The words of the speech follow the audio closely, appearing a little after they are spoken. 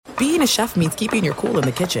being a chef means keeping your cool in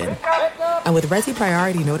the kitchen. And with Resi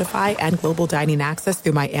Priority Notify and Global Dining Access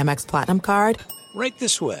through my Amex Platinum card, Right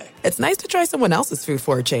this way. it's nice to try someone else's food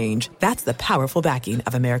for a change. That's the powerful backing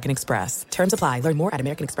of American Express. Terms apply. Learn more at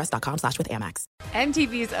americanexpress.com/withAmex.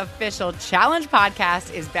 MTV's official Challenge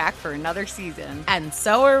podcast is back for another season. And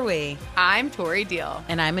so are we. I'm Tori Deal.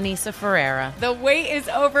 And I'm Anissa Ferreira. The wait is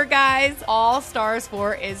over, guys. All Stars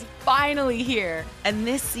 4 is finally here. And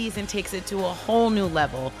this season takes it to a whole new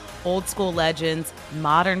level. Old school legends,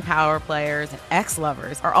 modern power players, and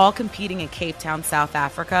ex-lovers are all competing in Cape Town, South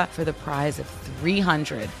Africa for the prize of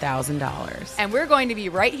 $300,000. And we're going to be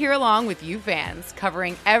right here along with you fans,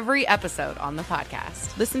 covering every episode on the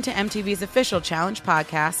podcast. Listen to MTV's official Challenge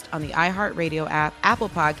podcast on the iHeartRadio app, Apple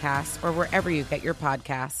Podcasts, or wherever you get your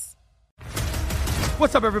podcasts.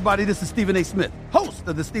 What's up, everybody? This is Stephen A. Smith, host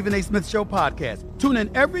of the Stephen A. Smith Show podcast. Tune in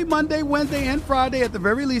every Monday, Wednesday, and Friday at the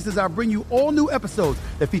very least as I bring you all new episodes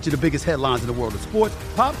that feature the biggest headlines in the world of sports,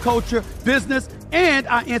 pop culture, business, and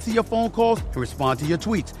I answer your phone calls and respond to your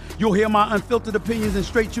tweets. You'll hear my unfiltered opinions and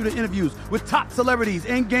straight-shooter interviews with top celebrities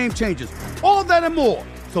and game changers. All of that and more.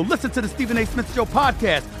 So listen to the Stephen A. Smith Show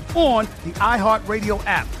podcast on the iHeartRadio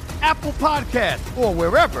app, Apple Podcasts, or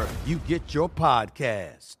wherever you get your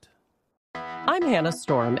podcast. I'm Hannah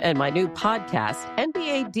Storm, and my new podcast,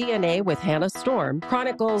 NBA DNA with Hannah Storm,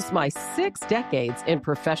 chronicles my 6 decades in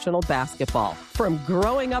professional basketball. From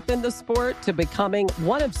growing up in the sport to becoming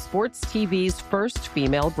one of sports TV's first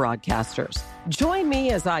female broadcasters. Join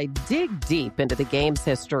me as I dig deep into the game's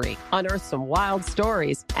history, unearth some wild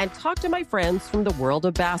stories, and talk to my friends from the world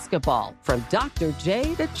of basketball, from Dr.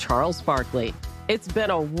 J to Charles Barkley. It's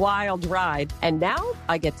been a wild ride, and now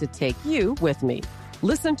I get to take you with me.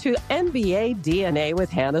 Listen to NBA DNA with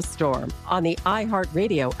Hannah Storm on the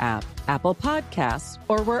iHeartRadio app, Apple Podcasts,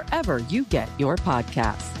 or wherever you get your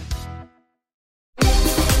podcasts.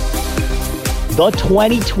 The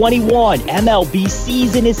 2021 MLB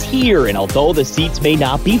season is here, and although the seats may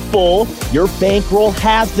not be full, your bankroll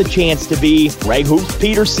has the chance to be. Greg Hoops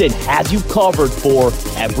Peterson has you covered for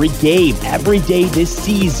every game, every day this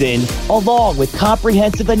season, along with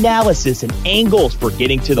comprehensive analysis and angles for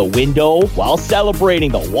getting to the window while celebrating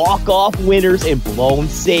the walk-off winners and blown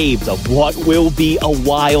saves of what will be a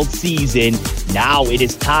wild season. Now it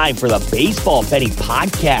is time for the Baseball Betting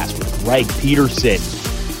Podcast with Greg Peterson.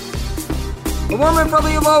 A warm and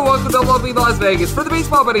friendly hello, welcome to lovely Las Vegas for the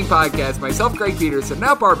Baseball Betting Podcast. Myself, Greg Peterson,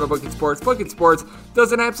 now part of Booking Sports. Booking Sports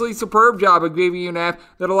does an absolutely superb job of giving you an app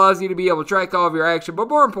that allows you to be able to track all of your action, but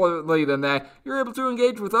more importantly than that, you're able to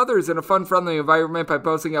engage with others in a fun, friendly environment by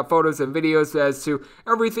posting up photos and videos as to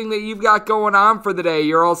everything that you've got going on for the day.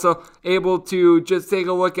 You're also able to just take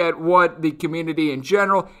a look at what the community in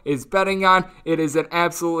general is betting on. It is an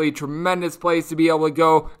absolutely tremendous place to be able to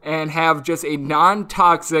go and have just a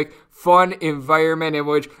non-toxic, fun environment in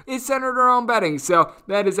which is centered around betting. So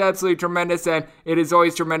that is absolutely tremendous, and it is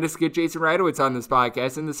always tremendous to get Jason Radowitz on this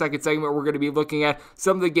podcast. In the second segment, we're going to be looking at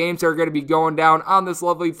some of the games that are going to be going down on this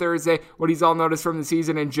lovely Thursday, what he's all noticed from the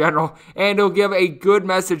season in general, and he'll give a good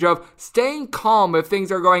message of staying calm if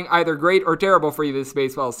things are going either great or terrible for you this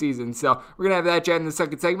baseball season. So we're going to have that chat in the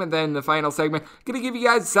second segment. Then in the final segment, going to give you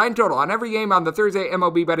guys a sign total on every game on the Thursday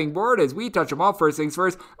MLB betting board as we touch them all. First things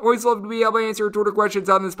first, always love to be able to answer Twitter questions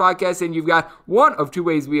on this podcast, and you've got one of two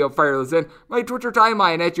ways we'll fire those in. My Twitter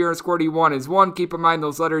timeline at JRSquarty1 is 1. Keep in mind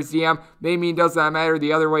those letters DM, they mean does not matter.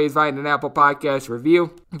 The other way is find an Apple Podcast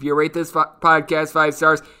review. If you rate this podcast 5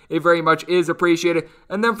 stars, it very much is appreciated.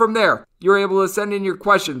 And then from there, you're able to send in your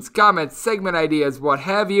questions, comments, segment ideas, what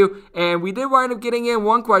have you. And we did wind up getting in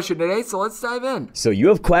one question today, so let's dive in. So you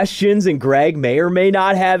have questions, and Greg may or may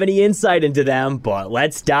not have any insight into them, but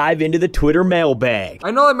let's dive into the Twitter mailbag.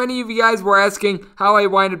 I know that many of you guys were asking how I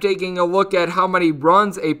wind up taking a look at how many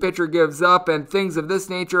runs a pitcher gives up and things of this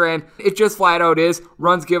nature, and it just flat out is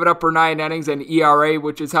runs given up per 9 innings and ERA,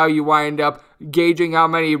 which is how you wind up gauging how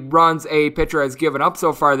many runs a pitcher has given up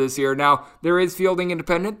so far this year. Now, there is fielding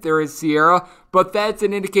independent, there is Sierra, but that's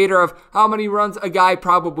an indicator of how many runs a guy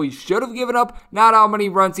probably should have given up, not how many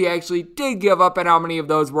runs he actually did give up and how many of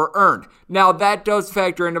those were earned. Now, that does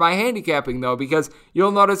factor into my handicapping, though, because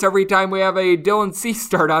you'll notice every time we have a Dylan Cease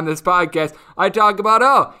start on this podcast, I talk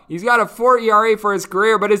about, he's got a 4 ERA for his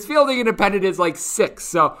career, but his fielding independent is like 6.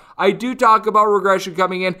 So I do talk about regression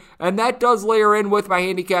coming in, and that does layer in with my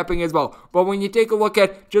handicapping as well. But when you take a look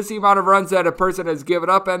at just the amount of runs that a person has given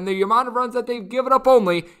up and the amount of runs that they've given up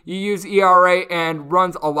only, you use ERA and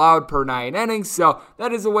runs allowed per 9 innings. So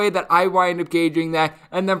that is the way that I wind up gauging that.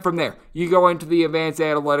 And then from there, you go into the advanced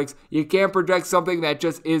analytics. You can't project something that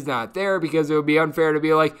just is not there, because it would be unfair to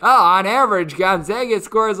be like, oh, on average, Gonzaga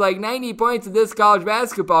scores like 90 points in this college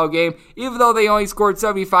basketball game. Even though they only scored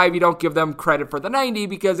 75, you don't give them credit for the 90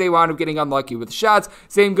 because they wound up getting unlucky with shots.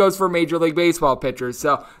 Same goes for Major League Baseball pitchers.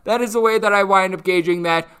 So that is the way that I wind up gauging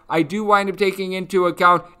that. I do wind up taking into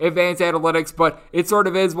account advanced analytics, but it sort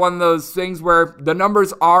of is one of those things where the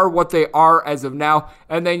numbers are what they are as of now,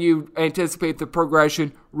 and then you anticipate the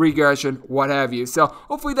progression, regression, what have you. So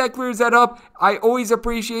hopefully that clears that up. I always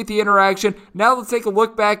appreciate the interaction. Now let's take a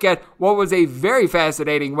look back at what was a very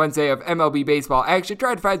fascinating Wednesday of MLB baseball action.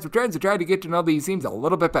 Tried to find some trends and tried to get to know these teams a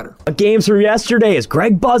little bit better. Games from yesterday is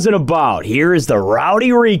Greg buzzing about. Here is the rowdy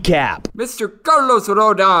recap. Mr. Carlos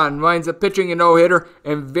Rodon winds up pitching a no-hitter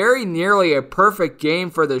and very nearly a perfect game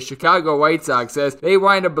for the Chicago White Sox as they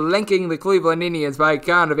wind up blanking the Cleveland Indians by a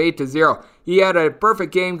count of 8-0. He had a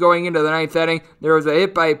perfect game going into the ninth inning. There was a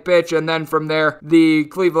hit by pitch, and then from there, the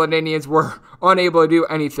Cleveland Indians were unable to do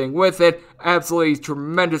anything with it. Absolutely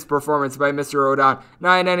tremendous performance by Mr. Rodon.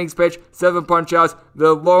 9 innings pitched, 7 punch-outs.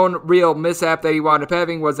 The lone real mishap that he wound up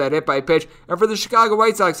having was that hit by pitch. And for the Chicago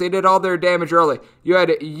White Sox, they did all their damage early. You had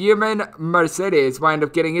Yermin Mercedes wind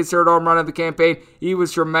up getting his third home run of the campaign. He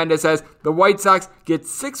was tremendous as the White Sox get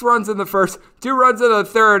 6 runs in the first, 2 runs in the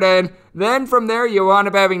third, and then from there, you wound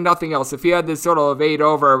up having nothing else. If you had this total of 8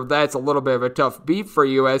 over, that's a little bit of a tough beat for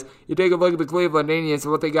you as you take a look at the Cleveland Indians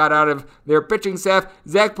and what they got out of their pitching staff.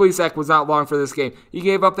 Zach Plesac was not long for this game. He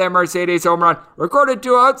gave up that Mercedes home run, recorded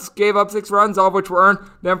 2 outs, gave up 6 runs, all of which were earned.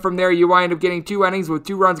 Then from there, you wind up getting 2 innings with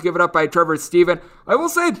 2 runs given up by Trevor Stephen. I will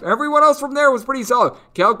say, everyone else from there was pretty solid.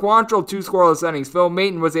 Cal Quantrill, 2 scoreless innings. Phil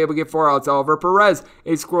Maton was able to get 4 outs. Oliver Perez,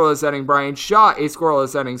 a scoreless inning. Brian Shaw, a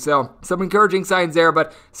scoreless inning. So, some encouraging signs there,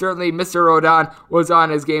 but certainly Mr. Rodon was on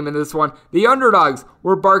his game in this one. The underdogs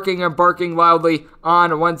were barking and barking loudly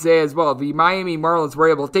on Wednesday as well. The Miami Marlins were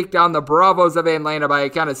able to take down the Bravos of Atlanta by a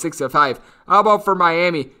count of 6-5. How about for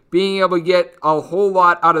Miami? Being able to get a whole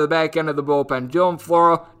lot out of the back end of the bullpen. Dylan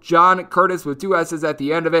Floro, John Curtis with 2 S's at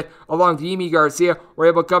the end of it, along with Yimi Garcia, were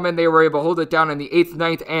able to come in. They were able to hold it down in the 8th,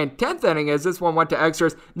 9th, and 10th inning as this one went to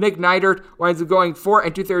extras. Nick Neidert winds up going 4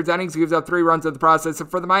 2/3 innings, gives up 3 runs in the process.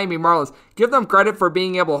 And for the Miami Marlins, give them credit for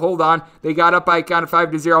being able to hold on. They got up by a count of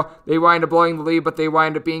 5-0. They wind up blowing the lead, but they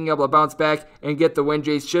wind up being able to bounce back and get the win.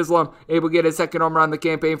 Jace Chisholm able to get his second home run in the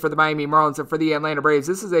campaign for the Miami Marlins. And for the Atlanta Braves,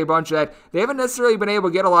 this is a bunch that they haven't necessarily been able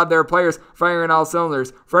to get a lot of their players firing all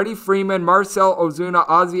cylinders. Freddie Freeman, Marcel Ozuna,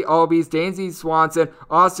 Ozzie Albies, Dansby Swanson,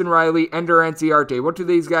 Austin Riley, Ender Enciarte. What do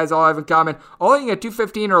these guys all have in common? All hitting at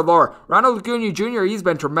 215 or lower. Ronald Acuna Jr., he's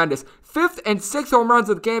been tremendous. 5th and 6th home runs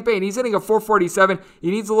of the campaign. He's hitting a 447.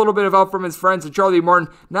 He needs a little bit of help from his friends. And Charlie Morton,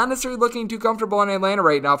 not necessarily looking too comfortable in Atlanta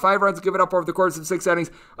right now. 5 runs given up over the course of 6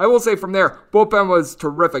 innings. I will say from there, bullpen was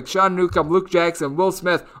terrific. Sean Newcomb, Luke Jackson, Will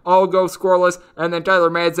Smith, all go scoreless. And then Tyler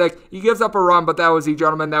Madzek, he gives up a run, but that was the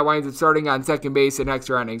gentleman that winds up starting on second base in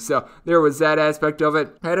extra innings. So there was that aspect of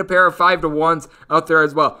it. Had a pair of 5-1s out there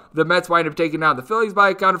as well. The Mets wind up taking down the Phillies by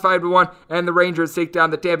a count of 5-1, and the Rangers take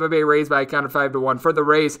down the Tampa Bay Rays by a count of 5-1. For the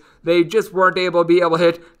Rays, they just weren't able to be able to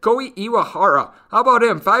hit Koi Iwahara. How about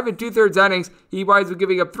him? 5 2/3 innings. He winds up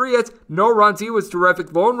giving up 3 hits, no runs. He was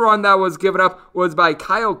terrific. Lone run that was given up was by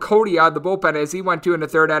Kyle Cody out of the bullpen as he went 2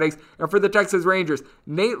 1/3 innings. And for the Texas Rangers,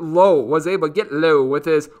 Nate Lowe was able to get low with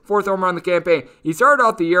his 4th home run in the campaign. He started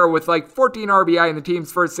off the year with like 14 RBI in the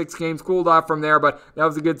team's first 6 games, cooled off from there, but that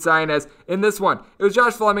was a good sign as in this one, it was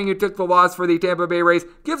Josh Fleming who took the loss for the Tampa Bay Rays.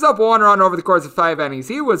 Gives up 1 run over the course of 5 innings.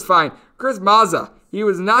 He was fine. Chris Mazza, he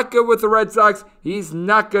was not good with the Red Sox. He's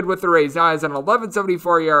not good with the Rays. Now he's an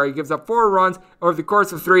 11.74 ERA. He gives up 4 runs over the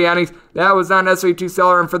course of 3 innings. That was not necessarily too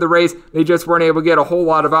stellar. And for the Rays, they just weren't able to get a whole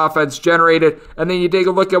lot of offense generated. And then you take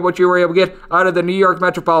a look at what you were able to get out of the New York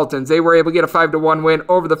Metropolitans. They were able to get a 5-1 win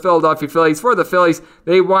over the Philadelphia Phillies. For the Phillies,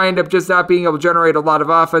 they wind up just not being able to generate a lot of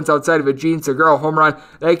offense outside of a Gene Segura home run.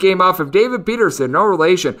 That came off of David Peterson, no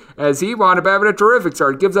relation, as he wound up having a terrific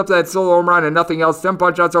start. Gives up that solo home run and nothing else. 10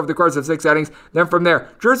 punch-outs over the course of 6 innings. Then from there,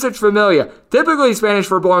 Jurcic Familia, typically Spanish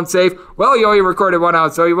for blown safe. Well, he only recorded 1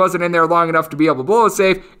 out, so he wasn't in there long enough to be able to blow a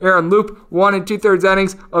safe. Aaron Loop, 1 2/3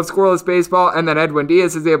 innings of scoreless baseball, and then Edwin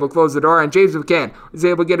Diaz is able to close the door, and James McCann was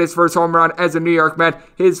able to get his first home run as a New York Met,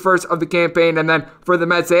 his first of the campaign. And then for the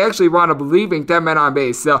Mets, they actually wound up leaving 10 men on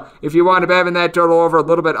base. So if you wound up having that total over, a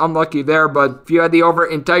little bit unlucky there, but if you had the over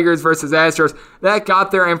in Tigers versus Astros, that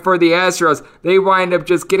got there. And for the Astros, they wind up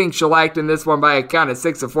just getting shellacked in this one by a count of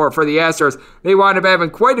 6-4. For the Astros, they wound up having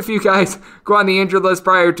quite a few guys go on the injured list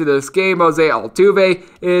prior to this game. Jose Altuve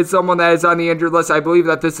is someone that is on the injured injured list. I believe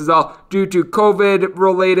that this is all due to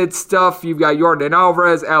COVID-related stuff. You've got Jordan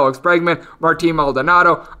Alvarez, Alex Bregman, Martin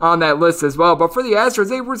Maldonado on that list as well. But for the Astros,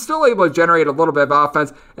 they were still able to generate a little bit of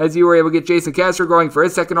offense as you were able to get Jason Castro going for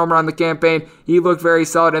his second home run on the campaign. He looked very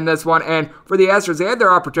solid in this one. And for the Astros, they had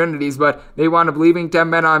their opportunities, but they wound up leaving 10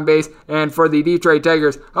 men on base. And for the Detroit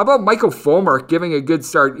Tigers, how about Michael Fulmer giving a good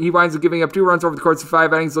start? He winds up giving up 2 runs over the course of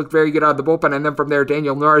 5 innings, looked very good out of the bullpen. And then from there,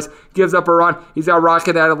 Daniel Norris gives up a run. He's out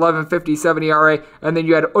rocking at 11.57 ERA. And then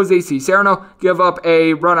you had Jose Cicerno give up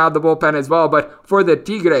a run out of the bullpen as well. But for the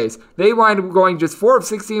Tigres, they wind up going just 4 of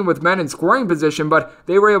 16 with men in scoring position, but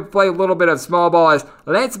they were able to play a little bit of small ball as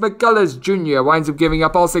Lance McCullers Jr. winds up giving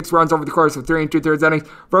up all 6 runs over the course of 3 2/3 innings.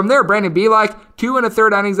 From there, Brandon Bielak, 2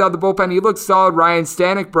 1/3 innings out of the bullpen. He looked solid. Ryan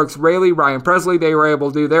Stanek, Brooks Raley, Ryan Presley, they were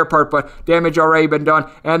able to do their part, but damage already been done.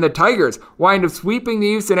 And the Tigers wind up sweeping the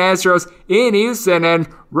Houston Astros in Houston, and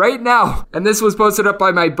right now, and this was posted up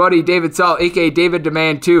by my buddy David Saul, aka David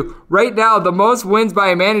Demand 2, right now, the most wins by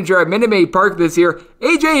a manager at Minute Maid Park this year,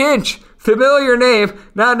 AJ Hinch. Familiar name,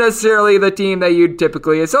 not necessarily the team that you'd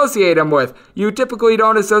typically associate him with. You typically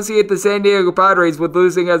don't associate the San Diego Padres with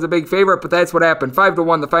losing as a big favorite, but that's what happened.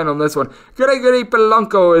 5-1 the final in this one. Gregory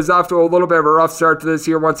Polanco is off to a little bit of a rough start to this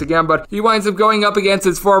year once again, but he winds up going up against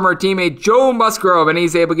his former teammate Joe Musgrove, and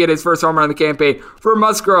he's able to get his first home run on the campaign for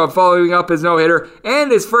Musgrove, following up his no-hitter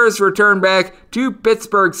and his first return back to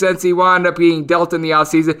Pittsburgh since he wound up being dealt in the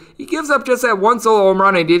offseason. He gives up just that 1 solo home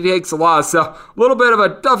run and he takes a loss, so a little bit of a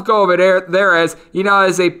tough go of it there as he now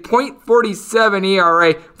has a .47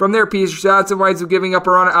 ERA. From there, Peter Johnson winds up giving up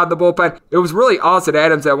a run out of the bullpen. It was really Austin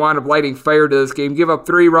Adams that wound up lighting fire to this game, give up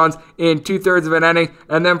 3 runs in 2/3 of an inning,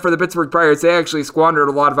 and then for the Pittsburgh Pirates, they actually squandered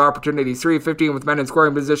a lot of opportunities. 3 of 15 with men in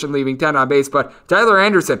scoring position, leaving 10 on base, but Tyler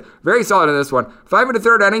Anderson, very solid in this one. 5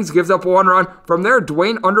 1/3 innings, gives up 1 run. From there,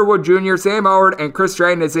 Dwayne Underwood Jr., Sam Howard, and Chris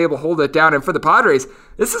Stratton is able to hold it down, and for the Padres,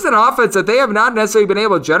 this is an offense that they have not necessarily been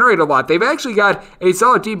able to generate a lot. They've actually got a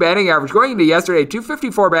solid team batting average going into yesterday,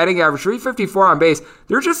 254 batting average, 354 on base.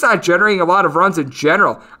 They're just not generating a lot of runs in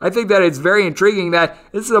general. I think that it's very intriguing that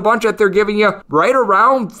this is a bunch that they're giving you right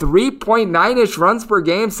around 3.9-ish runs per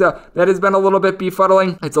game, so that has been a little bit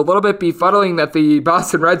befuddling. It's a little bit befuddling that the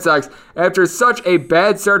Boston Red Sox, after such a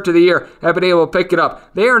bad start to the year, have been able to pick it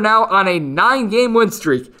up. They are now on a 9-game win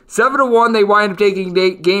streak. 7-1, they wind up taking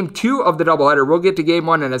game 2 of the doubleheader. We'll get to game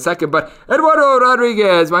 1 in a second, but Eduardo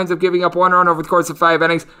Rodriguez winds up giving up 1 run over the course of 5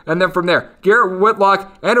 innings, and then from there, Garrett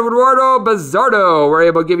Whitlock and Eduardo Bazardo were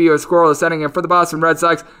able to give you a scoreless inning, and for the Boston Red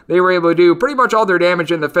Sox, they were able to do pretty much all their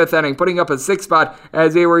damage in the 5th inning, putting up a 6th spot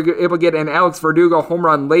as they were able to get an Alex Verdugo home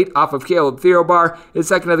run late off of Caleb Theobar, his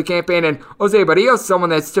second of the campaign, and Jose Barrios, someone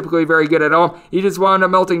that's typically very good at home, he just wound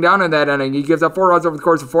up melting down in that inning. He gives up 4 runs over the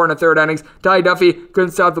course of 4 1/3 innings. Ty Duffy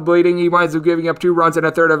couldn't stop the bleeding. He winds up giving up 2 runs in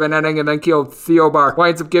a 1/3 of an inning, and then Caleb Theobar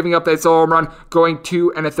winds up giving up that solo home run, going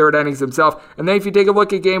 2 1/3 innings himself. And then if you take a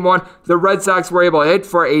look at game 1, the Red Sox were able to hit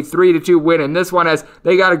for a 3-2 win in this one as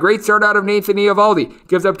they got a great start out of Nathan Eovaldi.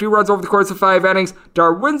 Gives up 2 runs over the course of 5 innings.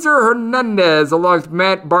 Darwinzer Hernandez along with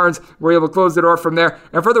Matt Barnes were able to close the door from there.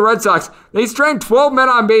 And for the Red Sox, they stranded 12 men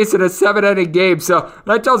on base in a 7-inning game, so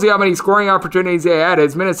that tells you how many scoring opportunities they had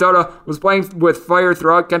as Minnesota was playing with fire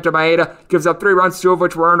throughout. Kenta Maeda gives up 3 runs, 2 of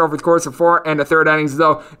which were earned over the course of 4 1/3 innings,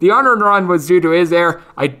 though the unearned run was due to his error.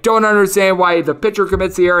 I don't understand why the pitcher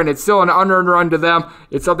commits the error and it's still an unearned run to them.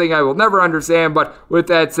 It's something I will never understand, but with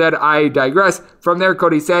that said, I digress. From there,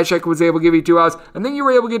 Cody Stashek was able to give you 2 outs, and then you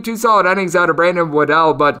were able to get 2 solid innings out of Brandon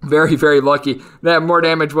Waddell, but very, very lucky that more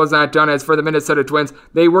damage was not done. As for the Minnesota Twins,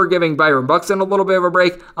 they were giving Byron Buxton a little bit of a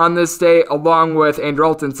break on this day, along with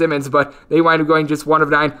Andrelton Simmons, but they wind up going just 1 of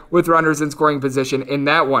 9 with runners in scoring position in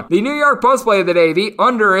that one. The New York Post play of the day, the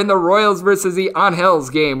under in the Royals versus the Angels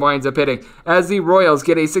game, winds up hitting as the Royals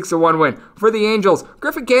get a 6-1 win. For the Angels,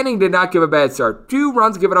 Griffin Canning did not give a bad start. 2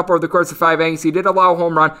 runs given up over the course of 5 innings. He did allow a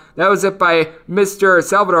home run. That was hit by Mr.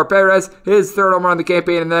 Salvador Perez, his 3rd home run on the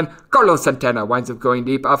campaign, and then Carlos Santana winds up going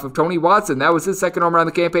deep off of Tony Watson. That was his 2nd home run on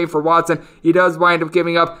the campaign for Watson. He does wind up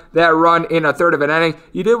giving up that run in a 1/3 of an inning.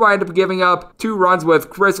 You did wind up giving up 2 runs with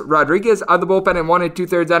Chris Rodriguez on the bullpen in 1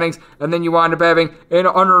 2/3 innings, and then you wind up having an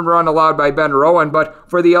unearned run allowed by Ben Rowan. But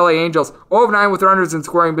for the LA Angels, 0 of 9 with runners in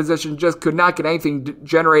scoring position, just could not get anything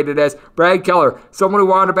generated as Brad Keller, someone who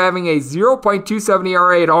wound up having a 0.27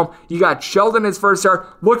 ERA at home. You got Sheldon his first start,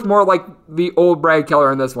 looked more like the old Brad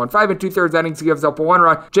Keller in this one. 5 2/3 innings, he gives up 1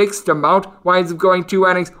 run. Jake Stamount winds up going 2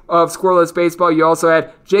 innings of scoreless baseball. You also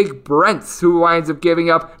had Jake Brentz, who winds up giving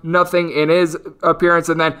up nothing in his appearance,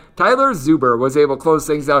 and then Tyler Zuber was able to close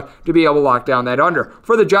things out to be able to lock down that under.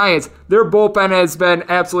 For the Giants, their bullpen has been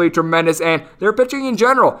absolutely tremendous, and their pitching in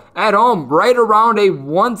General at home, right around a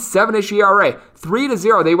 1.7-ish ERA.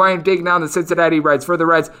 3-0, they wind up taking down the Cincinnati Reds. For the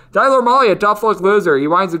Reds, Tyler Mahle, a tough luck loser. He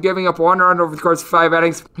winds up giving up 1 run over the course of 5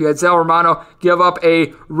 innings. You had Sal Romano give up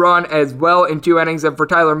a run as well in 2 innings. And for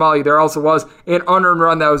Tyler Mahle, there also was an unearned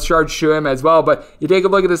run that was charged to him as well. But you take a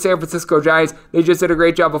look at the San Francisco Giants. They just did a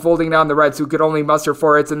great job of holding down the Reds, who could only muster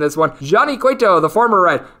 4 hits in this one. Johnny Cueto, the former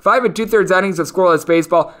Red, 5 2/3 innings of scoreless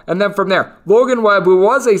baseball. And then from there, Logan Webb, who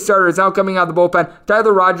was a starter, is now coming out of the bullpen.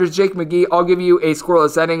 Tyler Rogers, Jake McGee, I'll give you a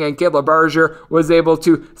scoreless inning. And Caleb Berger was able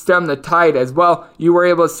to stem the tide as well. You were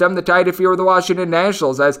able to stem the tide if you were the Washington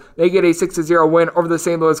Nationals, as they get a 6-0 win over the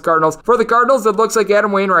St. Louis Cardinals. For the Cardinals, it looks like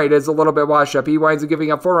Adam Wainwright is a little bit washed up. He winds up giving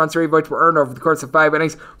up 4 runs, 3 of which were earned over the course of 5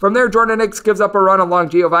 innings. From there, Jordan Hicks gives up a run along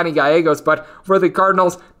Giovanni Gallegos, but for the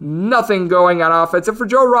Cardinals, nothing going on offense. And for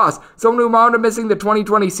Joe Ross, someone who wound up missing the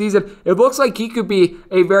 2020 season, it looks like he could be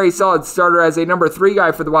a very solid starter as a number 3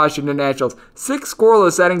 guy for the Washington Nationals. 6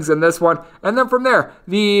 scoreless innings in this one. And then from there,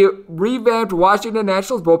 the revamped Washington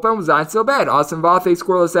Nationals bullpen was not so bad. Austin Voth, a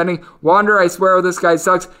scoreless inning. Wander, I swear this guy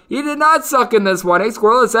sucks. He did not suck in this one. A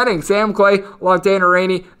scoreless inning. Sam Clay along Tanner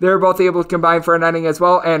Rainey, they're both able to combine for an inning as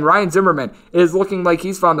well. And Ryan Zimmerman is looking like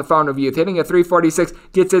he's found the fountain of youth. Hitting a .346,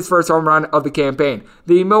 gets his first home run of the campaign.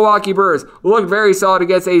 The Milwaukee Brewers look very solid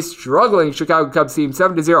against a struggling Chicago Cubs team,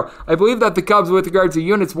 7-0. I believe that the Cubs, with regards to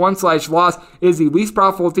units won/loss, is the least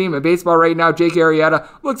profitable team in baseball right now. Jake Arrieta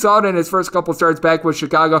looks solid in his first couple starts back with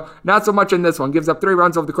Chicago. Not so much in this one. Gives up 3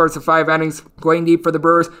 runs over the course of 5 innings. Going deep for the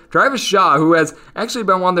Brewers, Travis Shaw, who has actually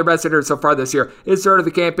been one of their best hitters so far this year, is started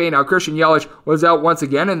the campaign. Now, Christian Yelich was out once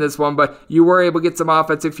again in this one, but you were able to get some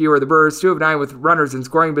offense if you were the Brewers. 2 of 9 with runners in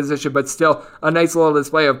scoring position, but still a nice little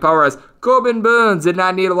display of power as Corbin Burns did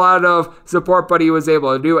not need a lot of support, but he was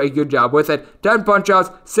able to do a good job with it. 10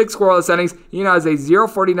 punch-outs, 6 scoreless innings. He now has a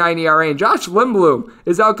 0.49 ERA, and Josh Lindblom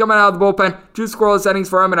is out coming out of the bullpen. 2 scoreless innings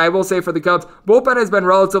for him, and I will say for the Cubs, bullpen has been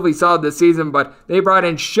relatively solid this season, but they brought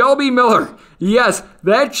in Shelby Miller. Yes,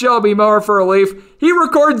 that Shelby Miller for relief. He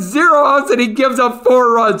records 0 outs and he gives up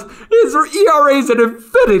 4 runs. His ERA is an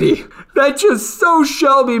infinity. That's just so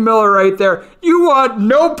Shelby Miller right there. You want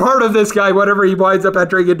no part of this guy whenever he winds up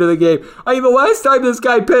entering into the game. I mean, the last time this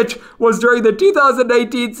guy pitched was during the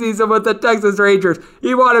 2019 season with the Texas Rangers.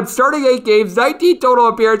 He wound up starting 8 games, 19 total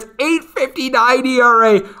appearances, 8.59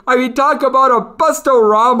 ERA. I mean, talk about a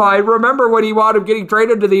bustorama. I remember when he wound up getting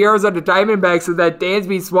traded to the Arizona Diamondbacks in that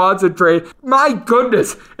Dansby Swanson trade. My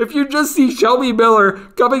goodness, if you just see Shelby Miller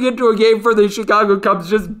coming into a game for the Chicago Cubs,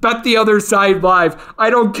 just bet the other side live. I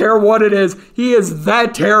don't care what it is. He is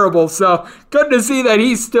that terrible. So good to see that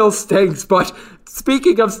he still stinks. But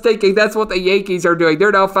speaking of stinking, that's what the Yankees are doing.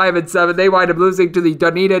 They're now 5-7. They wind up losing to the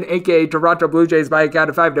Dunedin, aka Toronto Blue Jays, by a count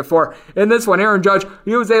of 5-4. In this one, Aaron Judge,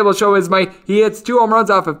 he was able to show his might. He hits 2 home runs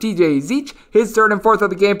off of TJ Zeech, his 3rd and 4th of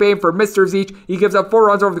the campaign for Mr. Zeech. He gives up 4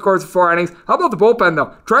 runs over the course of 4 innings. How about the bullpen,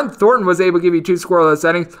 though? Trent Thornton was able to give you 2 scoreless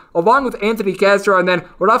innings, along with Anthony Castro, and then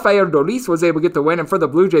Rafael Dolis was able to get the win. And for the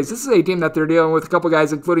Blue Jays, this is a team that they're dealing with a couple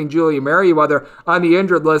guys, including Julian Merriweather, on the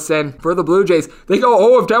injured list. And for the Blue Jays, they go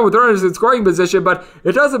 0-10 with runners in scoring position, but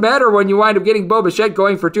it doesn't matter when you wind up getting Bo Bichette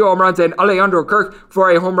going for 2 home runs and Alejandro Kirk for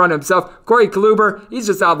a home run himself. Corey Kluber, he's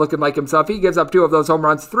just not looking like himself. He gives up 2 of those home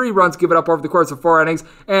runs, 3 runs given up over the course of 4 innings,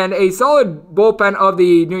 and a solid bullpen of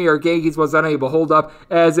the New York Yankees was unable to hold up,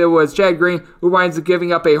 as it was Chad Green who winds up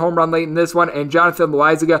giving up a home run late in this one, and Jonathan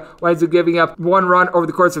Loaizaga winds up giving up 1 run over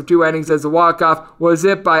the course of 2 innings as the walk-off was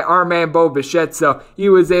hit by our man Bo Bichette, so he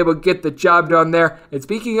was able to get the job done there. And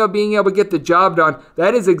speaking of being able to get the job done,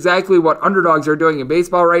 that is exactly what underdogs are doing in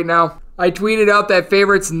baseball right now. I tweeted out that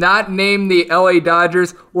favorites not named the LA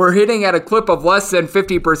Dodgers were hitting at a clip of less than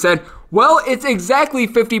 50%. Well, it's exactly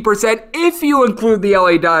 50% if you include the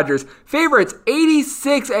LA Dodgers. Favorites,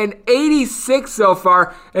 86-86 so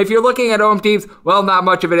far. If you're looking at home teams, well, not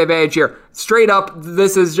much of an advantage here. Straight up,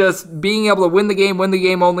 this is just being able to win the game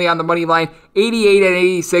only on the money line.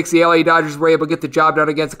 88-86, the LA Dodgers were able to get the job done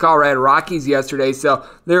against the Colorado Rockies yesterday, so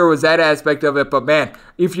there was that aspect of it. But man,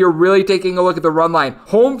 if you're really taking a look at the run line,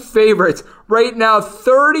 home favorites right now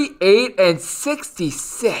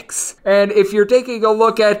 38-66. And if you're taking a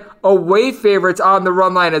look at away favorites on the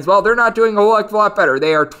run line as well, they're not doing a whole heck of a lot better.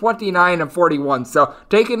 They are 29-41. So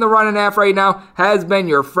taking the run and a half right now has been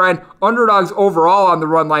your friend. Underdogs overall on the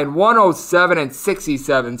run line 106.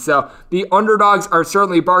 107-67. So the underdogs are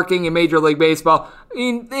certainly barking in Major League Baseball. I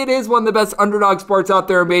mean, it is one of the best underdog sports out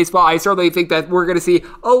there in baseball. I certainly think that we're going to see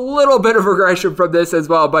a little bit of regression from this as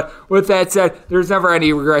well. But with that said, there's never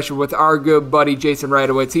any regression with our good buddy Jason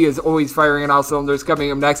Radowitz. He is always firing on all cylinders. Coming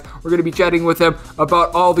up next, we're going to be chatting with him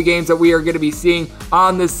about all the games that we are going to be seeing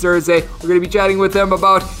on this Thursday. We're going to be chatting with him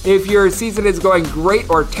about if your season is going great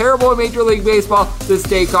or terrible in Major League Baseball, to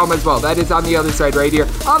stay calm as well. That is on the other side right here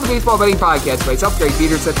on the Baseball Betting Podcast. Myself, Greg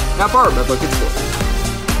Peterson, now part of Bucket Sports.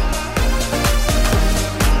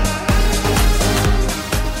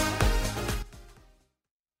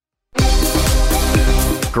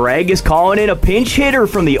 Greg is calling in a pinch hitter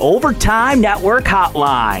from the Overtime Network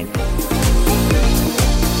hotline.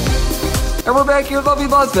 And we're back here in lovely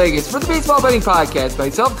Las Vegas for the Baseball Betting Podcast.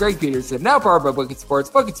 Myself, Greg Peterson, now powered by Bucket Sports.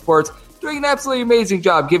 Bucket Sports doing an absolutely amazing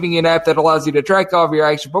job giving you an app that allows you to track all of your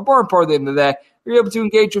action, but more importantly than that, you're able to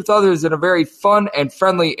engage with others in a very fun and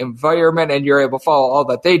friendly environment, and you're able to follow all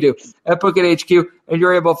that they do at Bucket HQ, and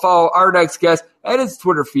you're able to follow our next guest at his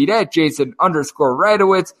Twitter feed at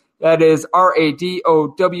Jason_Radowitz. That is Radowitz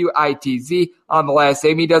on the last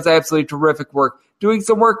name. He does absolutely terrific work. Doing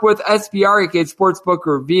some work with SBR, aka Sportsbook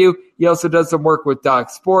Review. He also does some work with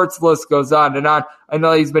Doc Sports. List goes on and on. I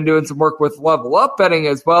know he's been doing some work with Level Up Betting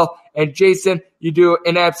as well. And Jason, you do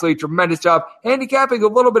an absolutely tremendous job handicapping a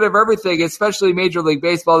little bit of everything, especially Major League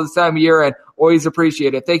Baseball this time of year, and always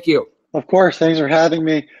appreciate it. Thank you. Of course. Thanks for having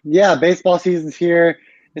me. Yeah, baseball season's here.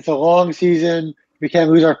 It's a long season. We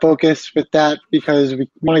can't lose our focus with that because we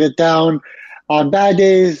want to get down on bad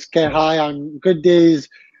days, get high on good days.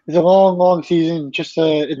 It's a long, long season, just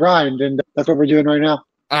a grind, and that's what we're doing right now.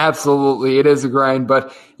 Absolutely, it is a grind,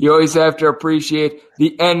 but you always have to appreciate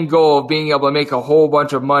the end goal of being able to make a whole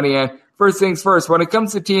bunch of money. And first things first, when it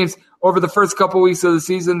comes to teams over the first couple weeks of the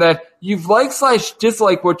season that you've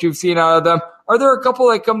liked/disliked what you've seen out of them, are there a couple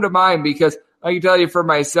that come to mind? Because I can tell you for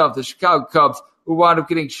myself, the Chicago Cubs, who wound up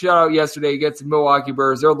getting shut out yesterday against the Milwaukee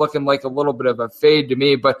Brewers, they're looking like a little bit of a fade to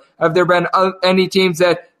me. But have there been any teams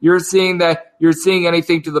that you're seeing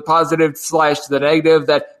anything to the positive/the negative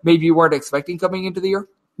that maybe you weren't expecting coming into the year?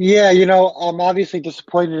 Yeah, I'm obviously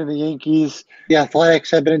disappointed in the Yankees. The Athletics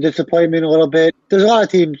have been a disappointment a little bit. There's a lot of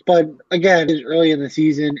teams, but again, it's early in the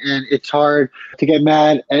season, and it's hard to get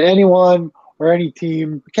mad at anyone or any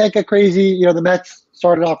team. We can't get crazy. The Mets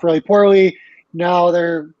started off really poorly. Now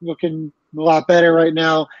they're looking a lot better right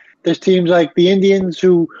now. There's teams like the Indians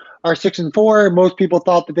who are 6-4. Most people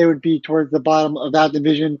thought that they would be towards the bottom of that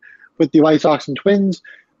division with the White Sox and Twins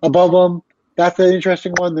above them. That's an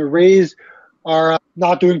interesting one. The Rays are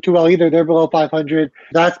not doing too well either. They're below 500.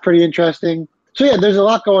 That's pretty interesting. So yeah, there's a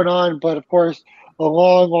lot going on, but of course, a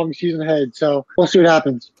long, long season ahead. So we'll see what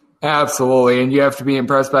happens. Absolutely, and you have to be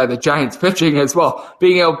impressed by the Giants pitching as well,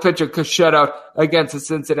 being able to pitch a shutout against the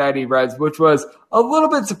Cincinnati Reds, which was a little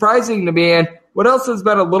bit surprising to me. And what else has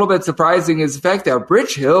been a little bit surprising is the fact that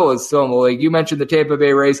Rich Hill is still in the league. You mentioned the Tampa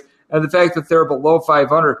Bay Rays and the fact that they're below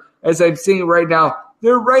 500. As I'm seeing right now,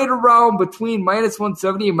 they're right around between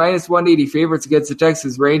 -170 and -180 favorites against the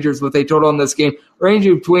Texas Rangers with a total in this game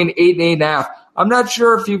ranging between 8 and 8.5. I'm not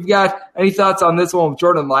sure if you've got any thoughts on this one with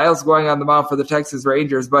Jordan Lyles going on the mound for the Texas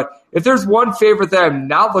Rangers, but if there's one favorite that I'm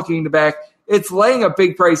not looking to back, it's laying a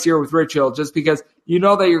big price here with Rich Hill, just because you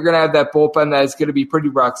know that you're going to have that bullpen that is going to be pretty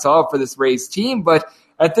rock solid for this Rays team. But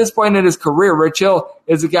at this point in his career, Rich Hill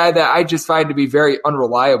is a guy that I just find to be very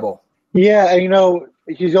unreliable. Yeah, and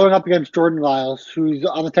he's going up against Jordan Lyles, who's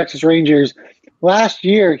on the Texas Rangers. Last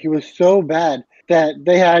year, he was so bad that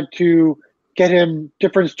they had to get him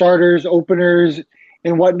different starters, openers,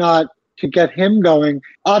 and whatnot to get him going.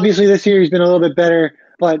 Obviously, this year he's been a little bit better,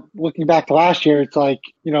 but looking back to last year, it's like,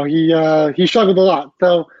 he struggled a lot.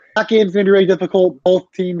 So that game's going to be really difficult.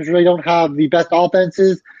 Both teams really don't have the best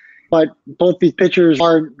offenses, but both these pitchers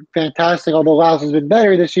aren't fantastic, although Lyles has been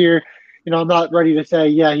better this year. I'm not ready to say,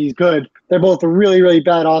 yeah, he's good. They're both really, really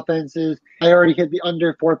bad offenses. I already hit the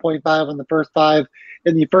under 4.5 on the first 5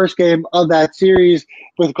 in the first game of that series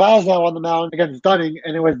with Glasnow on the mound against Dunning,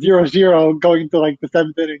 and it was 0-0 going into the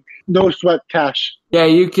 7th inning. No sweat cash. Yeah,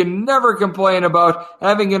 you can never complain about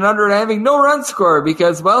having an under and having no run score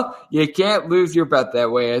because, well, you can't lose your bet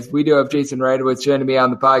that way, as we do have Jason Radowitz joining me on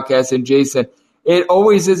the podcast. And Jason, it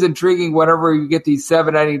always is intriguing whenever you get these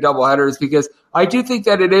 7-inning doubleheaders because I do think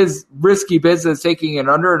that it is risky business taking an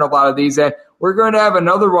under in a lot of these. And we're going to have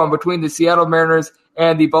another one between the Seattle Mariners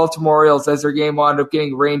and the Baltimore Orioles as their game wound up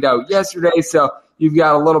getting rained out yesterday. So you've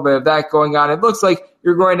got a little bit of that going on. It looks like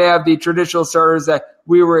you're going to have the traditional starters that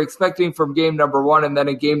we were expecting from game number 1. And then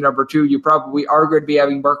in game number 2, you probably are going to be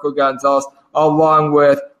having Marco Gonzalez along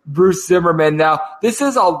with Bruce Zimmerman. Now, this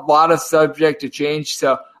is a lot of subject to change,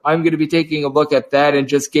 so I'm going to be taking a look at that and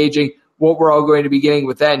just gauging what we're all going to be getting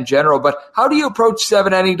with that in general. But how do you approach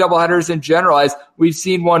 7-inning doubleheaders in general, as we've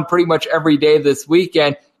seen one pretty much every day this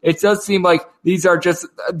weekend? It does seem like these are just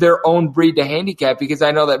their own breed to handicap, because I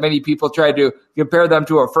know that many people try to compare them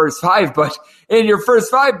to a first five, but in your first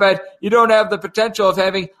five bet, you don't have the potential of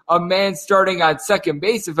having a man starting on second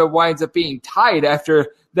base if it winds up being tied after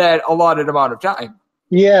that allotted amount of time.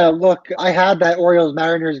 Yeah, look, I had that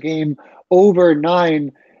Orioles-Mariners game over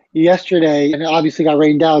 9 yesterday, and it obviously got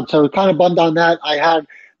rained out, so kind of bummed on that. I had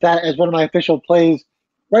that as one of my official plays.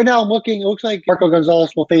 Right now I'm looking, it looks like Marco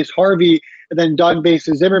Gonzalez will face Harvey, and then Dunn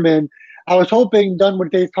faces Zimmerman. I was hoping Dunn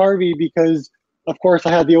would face Harvey because, of course,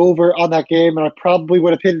 I had the over on that game, and I probably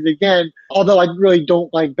would have hit it again, although I really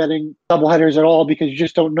don't like betting doubleheaders at all because you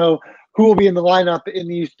just don't know who will be in the lineup in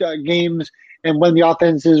these games and when the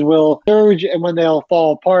offenses will surge and when they'll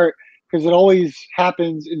fall apart, because it always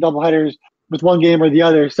happens in doubleheaders with one game or the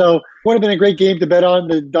other. So it would have been a great game to bet on,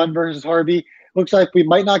 the Dunn versus Harvey. Looks like we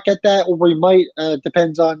might not get that, or we might.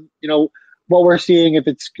 Depends on, what we're seeing, if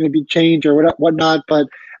it's going to be changed or whatnot. But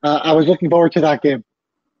I was looking forward to that game.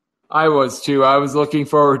 I was too. I was looking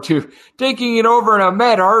forward to taking it over in a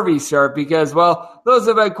Matt Harvey start because, well, those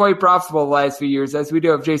have been quite profitable the last few years, as we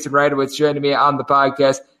do have Jason Radowitz joining me on the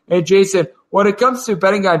podcast. And Jason, when it comes to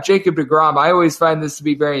betting on Jacob deGrom, I always find this to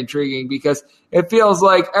be very intriguing because it feels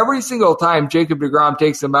like every single time Jacob deGrom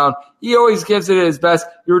takes the mound, he always gives it his best.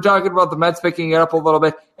 You were talking about the Mets picking it up a little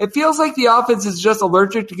bit. It feels like the offense is just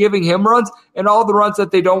allergic to giving him runs, and all the runs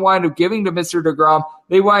that they don't wind up giving to Mr. deGrom,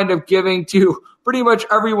 they wind up giving to pretty much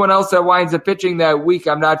everyone else that winds up pitching that week.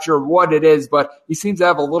 I'm not sure what it is, but he seems to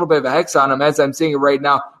have a little bit of a hex on him as I'm seeing it right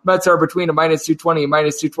now. Mets are between a minus 220 and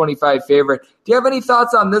minus 225 favorite. Do you have any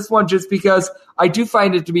thoughts on this one? Just because I do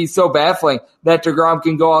find it to be so baffling that deGrom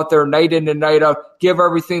can go out there night in and night out, give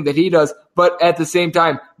everything that he does, but at the same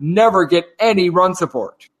time, never get any run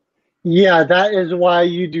support. Yeah, that is why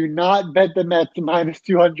you do not bet the Mets minus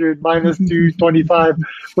 200, minus 225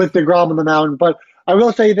 with deGrom on the mound. But I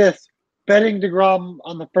will say this. Betting deGrom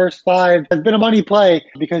on the first five has been a money play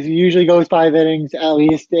because he usually goes 5 innings at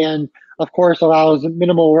least and, of course, allows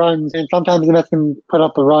minimal runs. And sometimes the Mets can put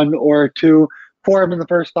up a run or two for him in the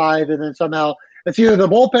first 5, and then somehow it's either the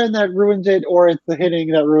bullpen that ruins it or it's the hitting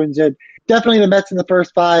that ruins it. Definitely the Mets in the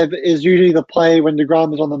first 5 is usually the play when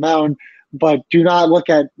deGrom is on the mound, but do not look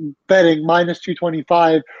at betting minus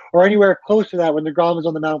 225 or anywhere close to that when deGrom is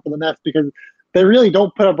on the mound for the Mets because they really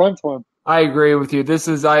don't put up runs for him. I agree with you. This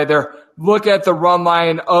is either look at the run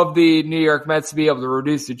line of the New York Mets to be able to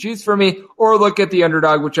reduce the juice for me, or look at the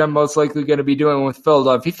underdog, which I'm most likely going to be doing with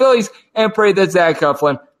Philadelphia Phillies, and pray that Zach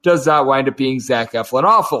Eflin does not wind up being Zach Eflin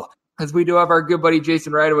awful. As we do have our good buddy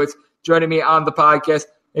Jason Radowitz joining me on the podcast.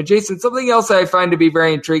 And Jason, something else that I find to be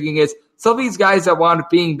very intriguing is some of these guys that wound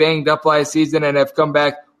up being banged up last season and have come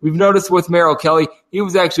back. We've noticed with Merrill Kelly, he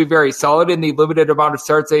was actually very solid in the limited amount of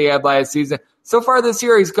starts that he had last season. So far this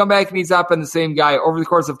year, he's come back and he's not been the same guy. Over the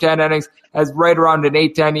course of 10 innings, has right around an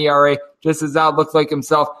 8.10 ERA, just does not look like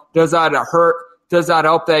himself, does not hurt, does not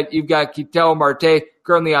help that you've got Ketel Marte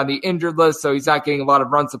currently on the injured list, so he's not getting a lot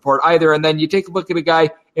of run support either. And then you take a look at a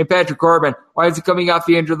guy in Patrick Corbin. Why is he coming off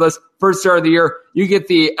the injured list? First start of the year, you get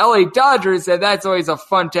the LA Dodgers, and that's always a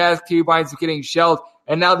fun task. He winds up getting shelled,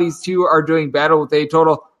 and now these two are doing battle with a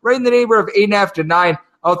total right in the neighborhood of 8.5 to 9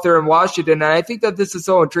 out there in Washington. And I think that this is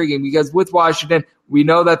so intriguing because with Washington, we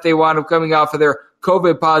know that they wind up coming off of their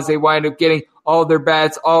COVID pause. They wind up getting all of their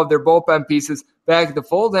bats, all of their bullpen pieces back in the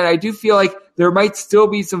fold. And I do feel like there might still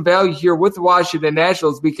be some value here with the Washington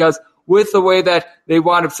Nationals because with the way that they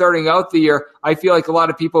wound up starting out the year, I feel like a lot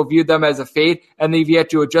of people viewed them as a fade, and they've yet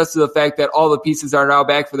to adjust to the fact that all the pieces are now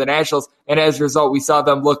back for the Nationals. And as a result, we saw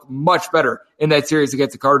them look much better in that series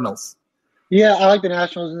against the Cardinals. Yeah, I like the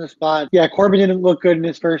Nationals in this spot. Yeah, Corbin didn't look good in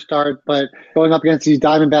his first start, but going up against these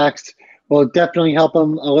Diamondbacks will definitely help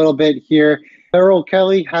him a little bit here. Merrill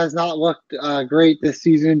Kelly has not looked great this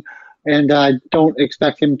season, and I don't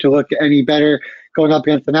expect him to look any better going up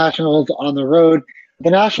against the Nationals on the road.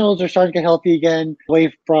 The Nationals are starting to get healthy again,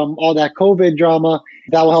 away from all that COVID drama.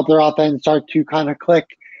 That will help their offense start to kind of click.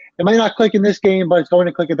 It might not click in this game, but it's going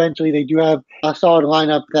to click eventually. They do have a solid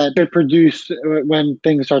lineup that should produce when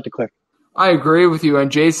things start to click. I agree with you. And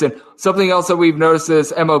Jason, something else that we've noticed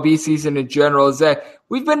this MLB season in general is that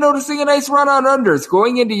we've been noticing a nice run on unders.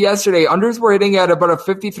 Going into yesterday, unders were hitting at about a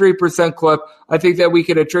 53% clip. I think that we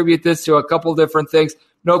could attribute this to a couple different things.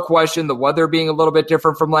 No question, the weather being a little bit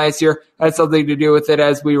different from last year had something to do with it.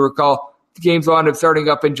 As we recall, games wound up starting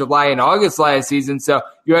up in July and August last season, so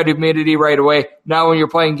you had humidity right away. Now when you're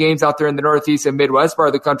playing games out there in the Northeast and Midwest part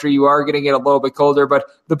of the country, you are getting it a little bit colder, but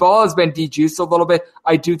the ball has been dejuiced a little bit.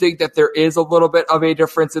 I do think that there is a little bit of a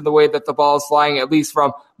difference in the way that the ball is flying, at least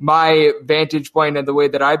from my vantage point and the way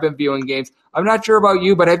that I've been viewing games. I'm not sure about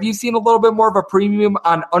you, but have you seen a little bit more of a premium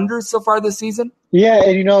on unders so far this season? Yeah,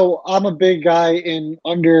 and I'm a big guy in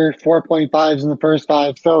under 4.5s in the first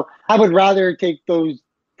 5, so I would rather take those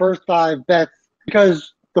first 5 bets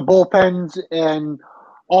because the bullpens and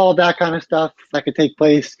all that kind of stuff that could take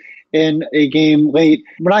place in a game late.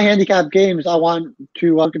 When I handicap games, I want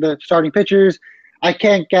to look at the starting pitchers. I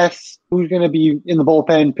can't guess who's going to be in the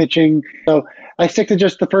bullpen pitching, so I stick to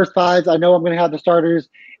just the first 5s. I know I'm going to have the starters,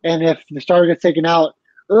 and if the starter gets taken out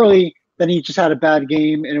early, then he just had a bad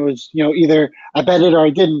game, and it was, either I bet it or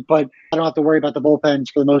I didn't, but I don't have to worry about the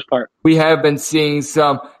bullpens for the most part. We have been seeing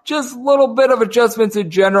some just little bit of adjustments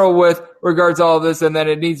in general with regards to all of this, and then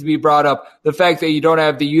it needs to be brought up. The fact that you don't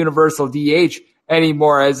have the universal DH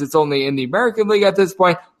anymore, as it's only in the American League at this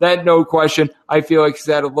point, that no question, I feel like it's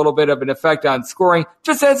had a little bit of an effect on scoring,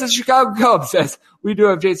 just as the Chicago Cubs, as we do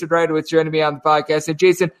have Jason Radowitz joining me on the podcast. And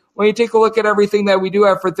Jason, when you take a look at everything that we do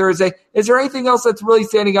have for Thursday, is there anything else that's really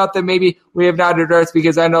standing out that maybe we have not addressed?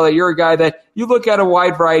 Because I know that you're a guy that you look at a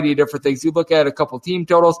wide variety of different things. You look at a couple team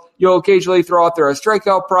totals. You'll occasionally throw out there a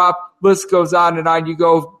strikeout prop. List goes on and on. You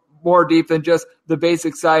go more deep than just the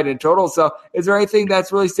basic side in total. So is there anything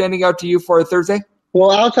that's really standing out to you for Thursday?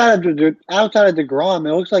 Well, outside of DeGrom,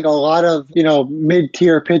 it looks like a lot of,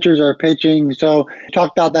 mid-tier pitchers are pitching. So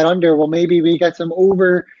talk about that under. Well, maybe we got some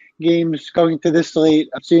over games going to this slate.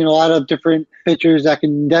 I'm seeing a lot of different pitchers that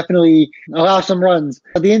can definitely allow some runs.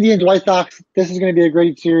 The Indians, White Sox, this is going to be a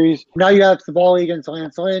great series. Now you have Savali against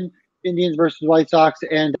Lance Lynn, Indians versus White Sox,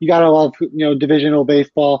 and you got to love, divisional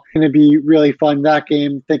baseball. It's going to be really fun, that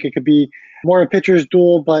game. I think it could be more a pitcher's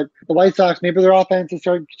duel, but the White Sox, maybe their offense is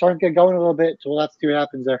starting to get going a little bit, so we'll have to see what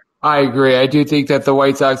happens there. I agree. I do think that the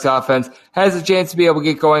White Sox offense has a chance to be able to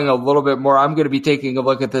get going a little bit more. I'm going to be taking a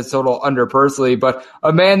look at this total under personally, but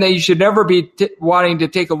a man that you should never be wanting to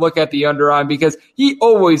take a look at the under on because he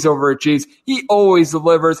always overachieves. He always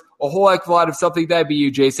delivers a whole heck of a lot of something. That'd be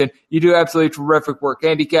you, Jason. You do absolutely terrific work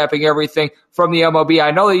handicapping everything from the MLB.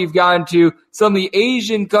 I know that you've gone to some of the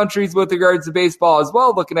Asian countries with regards to baseball as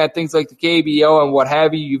well, looking at things like the KBO and what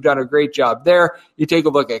have you. You've done a great job there. You take a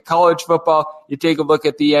look at college football. You take a look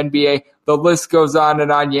at the NBA. The list goes on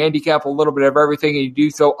and on. You handicap a little bit of everything, and you do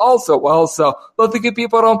so also well. So let the good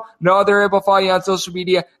people at home know they're able to follow you on social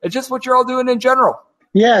media and just what you're all doing in general.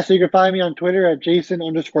 Yeah, so you can find me on Twitter at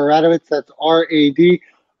Jason_Radowitz. That's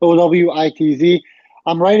RADOWITZ.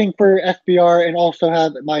 I'm writing for SBR and also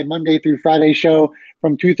have my Monday through Friday show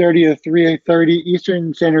from 2:30 to 3:30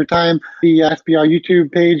 Eastern Standard Time, the SBR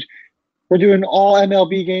YouTube page. We're doing all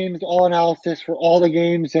MLB games, all analysis for all the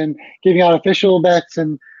games and giving out official bets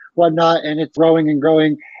and whatnot, and it's growing and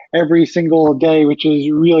growing every single day, which is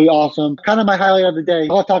really awesome. Kind of my highlight of the day.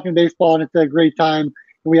 I love talking baseball, and it's a great time.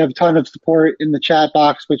 We have a ton of support in the chat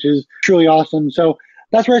box, which is truly awesome. So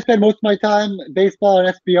that's where I spend most of my time, baseball and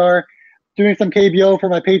SBR, doing some KBO for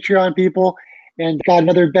my Patreon people, and got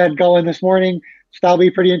another bet going this morning. So that'll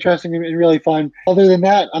be pretty interesting and really fun. Other than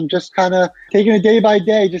that, I'm just kind of taking it day by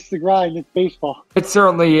day, just to grind. It's baseball. It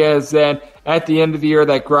certainly is, and at the end of the year,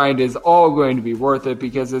 that grind is all going to be worth it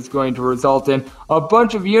because it's going to result in a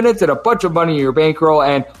bunch of units and a bunch of money in your bankroll,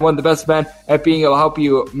 and one of the best men at being able to help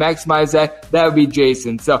you maximize that would be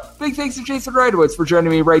Jason. So big thanks to Jason Radowitz for joining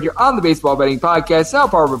me right here on the Baseball Betting Podcast, now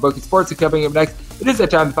powered by Booking Sports. And coming up next, it is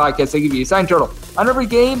that time of the podcast. I give you a sign total on every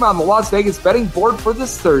game on the Las Vegas betting board for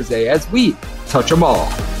this Thursday as we touch them all.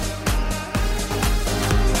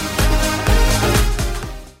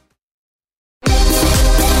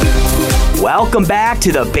 Welcome back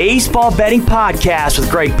to the Baseball Betting Podcast with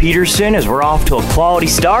Greg Peterson as we're off to a quality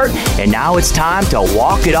start, and now it's time to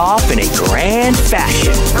walk it off in a grand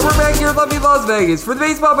fashion. And we're back here in lovely Las Vegas for the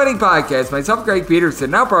Baseball Betting Podcast. Myself, Greg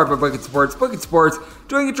Peterson, now powered by Booking Sports. Booking Sports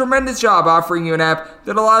doing a tremendous job offering you an app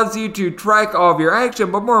that allows you to track all of your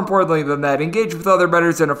action, but more importantly than that, engage with other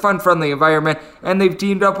bettors in a fun, friendly environment. And they've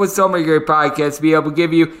teamed up with so many great podcasts to be able to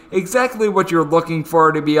give you exactly what you're looking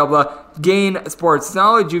for to be able to gain sports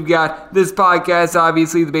knowledge. You've got this podcast,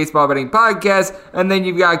 obviously the Baseball Betting Podcast, and then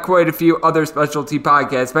you've got quite a few other specialty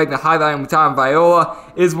podcasts. Betting the Highline with Tom Viola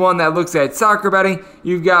is one that looks at soccer betting.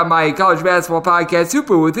 You've got my college basketball podcast,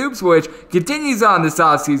 Hooper with Hoops, which continues on this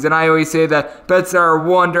offseason. I always say that bets that are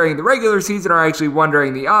won during the regular season are actually won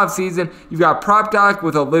during the offseason. You've got Prop Doc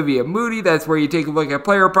with Olivia Moody. That's where you take a look at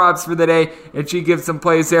player props for the day, and she gives some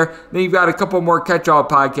plays there. Then you've got a couple more catch-all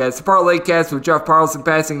podcasts. The Parlay Cast with Jeff Parleson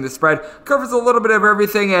passing the spread but covers a little bit of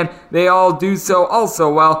everything, and they all do so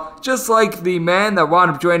also well, just like the man that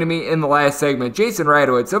wound up joining me in the last segment, Jason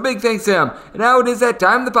Radowitz. So big thanks to him. And now it is that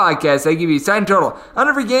time of the podcast. I give you a sign total on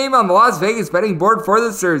every game on the Las Vegas betting board for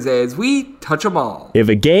this Thursday as we touch them all. If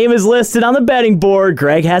a game is listed on the betting board,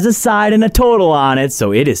 Greg has a side and a total on it,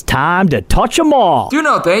 so it is time to touch them all. Do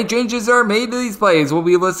note that any changes are made to these plays will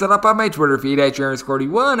be listed up on my Twitter feed at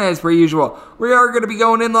JarenScorty1 as per usual. We are going to be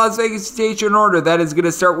going in Las Vegas station order. That is going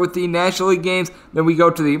to start with the National League games, then we go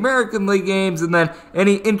to the American League games, and then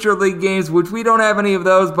any interleague games, which we don't have any of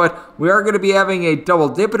those, but we are going to be having a double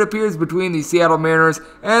dip, it appears, between the Seattle Mariners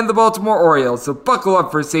and the Baltimore Orioles. So buckle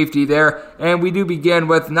up for safety there. And we do begin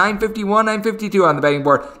with 9:51, 9:52 on the betting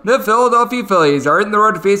board. The Philadelphia Phillies are in the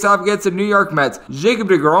road to face off against the New York Mets. Jacob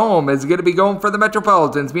deGrom is going to be going for the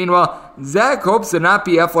Metropolitans. Meanwhile, Zach hopes to not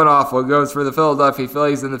be Eflin awful. Goes for the Philadelphia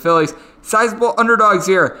Phillies, and the Phillies sizable underdogs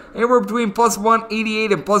here, anywhere between plus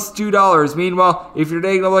 188 and plus $2. Meanwhile, if you're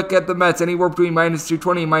taking a look at the Mets, anywhere between minus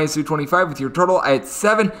 220 and minus 225 with your total at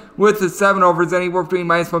 7, with the 7 overs anywhere between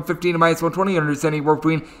minus 115 and minus 120, unders anywhere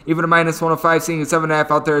between even a minus 105, seeing a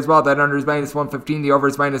 7.5 out there as well. That under is minus 115, the over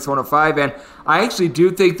is minus 105, and I actually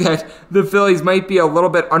do think that the Phillies might be a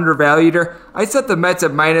little bit undervalued here. I set the Mets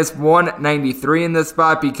at minus 193 in this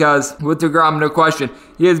spot because with DeGrom, no question,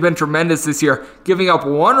 he has been tremendous this year, giving up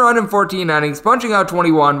 1 run in 14 innings, punching out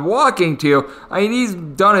 21, walking 2. I mean, he's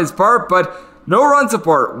done his part, but no run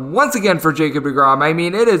support once again for Jacob deGrom. I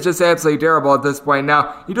mean, it is just absolutely terrible at this point.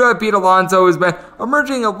 Now, you do have Pete Alonso, who's been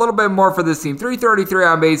emerging a little bit more for this team. 333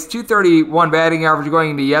 on base, 231 batting average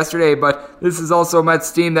going into yesterday, but this is also a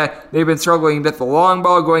Mets team that they've been struggling with the long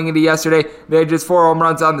ball going into yesterday. They had just 4 home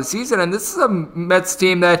runs on the season, and this is a Mets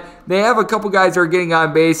team that they have a couple guys that are getting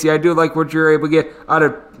on base. Yeah, I do like what you're able to get out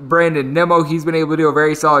of Brandon Nimmo. He's been able to do a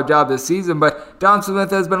very solid job this season, but Dom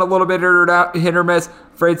Smith has been a little bit hit or miss.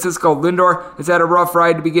 Francisco Lindor has had a rough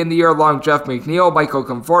ride to begin the year along with Jeff McNeil, Michael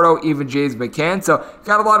Conforto, even James McCann. So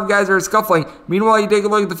got a lot of guys that are scuffling. Meanwhile, you take a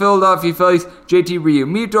look at the Philadelphia Phillies. JT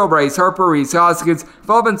Realmuto, Bryce Harper, Rhys Hoskins have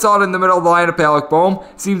all been solid in the middle of the lineup. Alec Boehm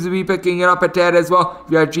seems to be picking it up a tad as well.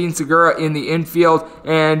 You got Gene Segura in the infield,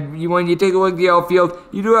 and when you take a look at the outfield,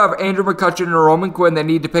 you do have Andrew McCutchen and Roman Quinn that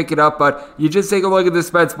need to pick it up, but you just take a look at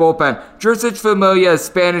the Mets bullpen. Jurcic Familia is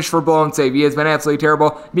Spanish for blown save. He has been absolutely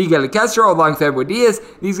terrible. Miguel Castro along with Edwin Diaz.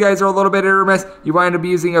 These guys are a little bit hit or miss. You wind up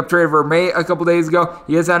using up Trevor May a couple days ago.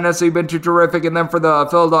 He has not necessarily been too terrific. And then for the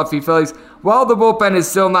Philadelphia Phillies, while the bullpen is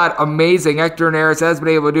still not amazing, Hector Neris has been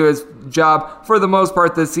able to do his job for the most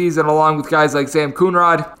part this season, along with guys like Sam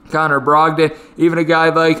Coonrod, Connor Brogdon, even a guy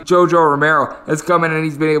like Jojo Romero has come in and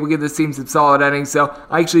he's been able to give this team some solid innings. So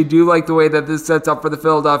I actually do like the way that this sets up for the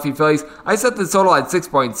Philadelphia Phillies. I set the total at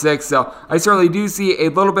 6.6, so I certainly do see a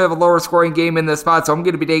little bit of a lower scoring game in this spot, so I'm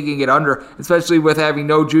going to be taking it under, especially with having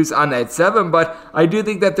no juice on that 7, but I do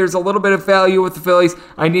think that there's a little bit of value with the Phillies.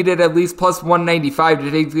 I needed at least plus 195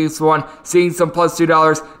 to take this one, seeing some plus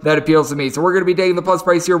 $2 that appeals to me. So we're going to be taking the plus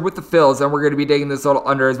price here with the Phils, and we're going to be taking this total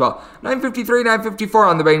under as well. 953, 954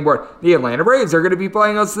 on the betting board. The Atlanta Braves are going to be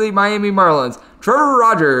playing us the Miami Marlins. Trevor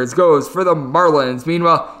Rogers goes for the Marlins.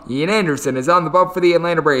 Meanwhile, Ian Anderson is on the bump for the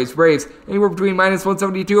Atlanta Braves. Braves anywhere between minus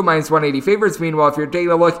 172 and minus 180 favorites. Meanwhile, if you're taking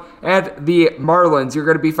a look at the Marlins, you're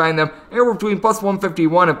going to be finding them anywhere between plus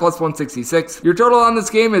 151 and plus 166. Your total on this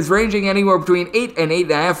game is ranging anywhere between 8 and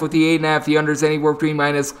 8.5, with the 8.5, the unders anywhere between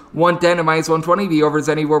minus 110 and minus 120. The overs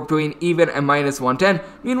anywhere between even and minus 110.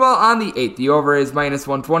 Meanwhile, on the 8, the over is minus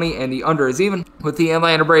 120 and the under is even. With the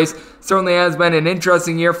Atlanta Braves, certainly has been an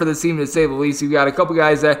interesting year for the team to say the least. You've got a couple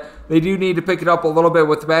guys that they do need to pick it up a little bit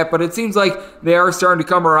with the bat, but it seems like they are starting to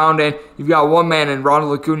come around, and you've got one man in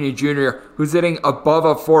Ronald Acuna Jr. who's hitting above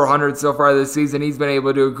a 400 so far this season. He's been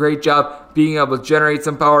able to do a great job being able to generate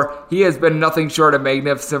some power. He has been nothing short of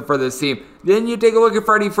magnificent for this team. Then you take a look at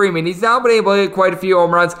Freddie Freeman. He's now been able to hit quite a few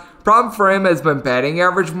home runs. Problem for him has been batting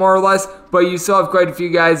average more or less, but you still have quite a few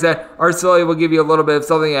guys that are still able to give you a little bit of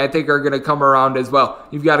something I think are going to come around as well.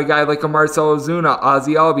 You've got a guy like a Marcelo Zuna,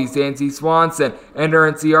 Ozzie Albies, Danzy Swanson, and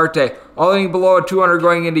Aaron Ciarte, all hitting below a 200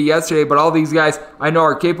 going into yesterday, but all these guys I know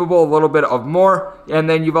are capable a little bit of more. And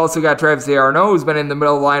then you've also got Travis Arno, who's been in the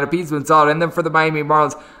middle of the lineup. He's been solid. And then for the Miami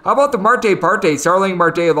Marlins, how about the Marte Parte? Starling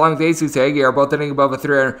Marte along with Jesus Aguilar, both hitting above a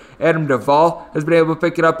 300. Adam Duvall has been able to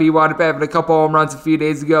pick it up. He wound up having a couple home runs a few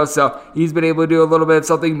days ago, so he's been able to do a little bit of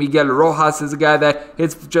something. Miguel Rojas is a guy that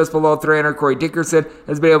hits just below 300. Corey Dickerson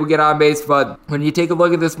has been able to get on base, but when you take a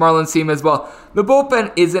look at this Marlins team as well, the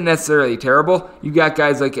bullpen isn't necessarily terrible. You got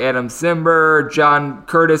guys like Adam Simber, John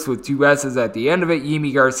Curtis with 2 S's at the end of it,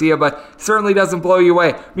 Yimi Garcia, but certainly doesn't blow you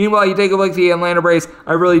away. Meanwhile, you take a look at the Atlanta Braves.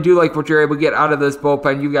 I really do like what you're able to get out of this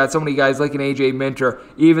bullpen. You've you've got so many guys like an AJ Minter,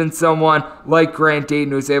 even someone like Grant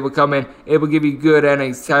Dayton who's able to come in, able to give you good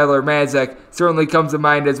innings. Tyler Mazek certainly comes to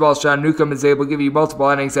mind as well. Sean Newcomb is able to give you multiple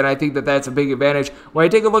innings, and I think that that's a big advantage. When I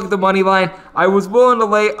take a look at the money line, I was willing to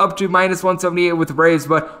lay up to minus 178 with the Braves,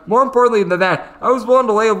 but more importantly than that, I was willing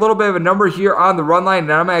to lay a little bit of a number here on the run line,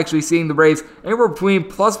 and I'm actually seeing the Braves anywhere between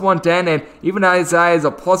plus 110 and even as high as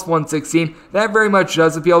a plus 116. That very much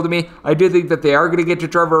does appeal to me. I do think that they are going to get to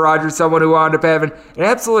Trevor Rogers, someone who wound up having an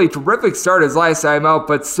absolutely terrific start his last time out,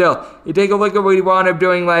 but still, you take a look at what he wound up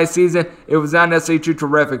doing last season, it was not necessarily too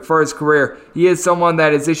terrific for his career. He is someone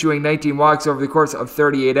that is issuing 19 walks over the course of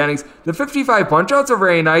 38 innings. The 55 punchouts are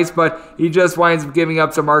very nice, but he just winds up giving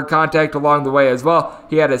up some hard contact along the way as well.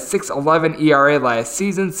 He had a 6.11 ERA last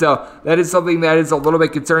season, so that is something that is a little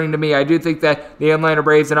bit concerning to me. I do think that the Atlanta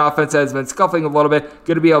Braves and offense has been scuffling a little bit.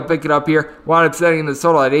 Going to be able to pick it up here. Wound up setting the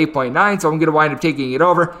total at 8.9, so I'm going to wind up taking it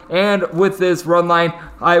over. And with this run line,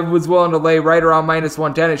 I was willing to lay right around minus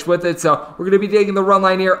 110-ish with it, so we're going to be taking the run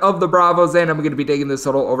line here of the Bravos, and I'm going to be taking this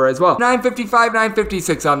total over as well. 955,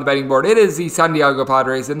 956 on the betting board. It is the San Diego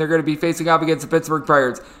Padres, and they're going to be facing off against the Pittsburgh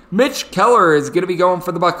Pirates. Mitch Keller is going to be going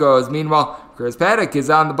for the Buccos. Meanwhile, Chris Paddock is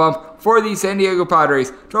on the bump for the San Diego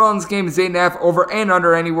Padres. Total on this game is 8.5, over and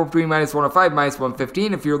under anywhere between minus 105, minus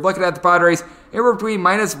 115. If you're looking at the Padres, anywhere between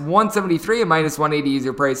minus 173 and minus 180 is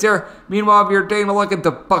your price here. Meanwhile, if you're taking a look at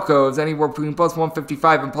the Buccos, anywhere between plus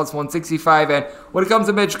 155 and plus 165. And when it comes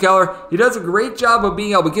to Mitch Keller, he does a great job of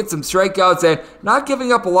being able to get some strikeouts and not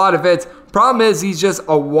giving up a lot of hits. Problem is, he's just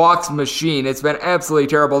a walks machine. It's been absolutely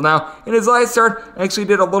terrible. Now, in his last start, actually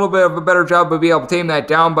did a little bit of a better job of being able to tame that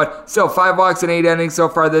down, but still 5 walks and 8 innings so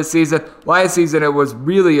far this season. Last season, it was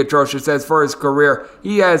really atrocious as far as career.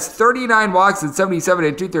 He has 39 walks and 77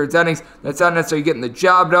 and 2/3 innings. That's not necessarily getting the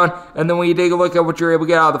job done. And then when you take a look at what you're able to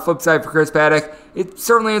get out of the flip side for Chris Paddock, it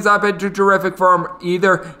certainly has not been too terrific for him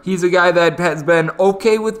either. He's a guy that has been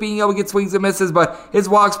okay with being able to get swings and misses, but his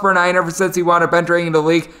walks per nine ever since he wound up entering into the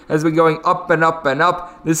league has been going up and up and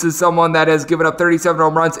up. This is someone that has given up 37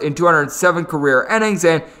 home runs in 207 career innings,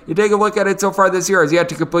 and you take a look at it so far this year, has yet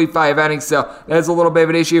to complete 5 innings, so that's a little bit of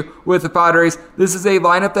an issue with the Padres. This is a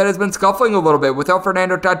lineup that has been scuffling a little bit. Without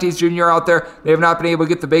Fernando Tatis Jr. out there, they have not been able to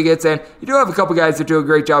get the big hits, and you do have a couple guys that do a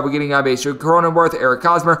great job of getting on base. Cronenworth, Eric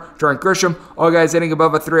Hosmer, Trent Grisham, all guys hitting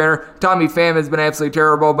above a 300. Tommy Pham has been absolutely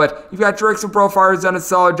terrible, but you've got Jurickson Profar who's done a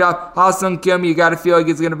solid job. Ha-Sung Kim, you got to feel like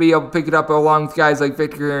he's going to be able to pick it up along with guys like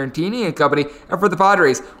Victor Garantini and company. And for the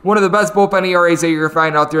Padres, one of the best bullpen ERAs that you're going to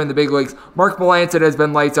find out there in the big leagues. Mark Melancon has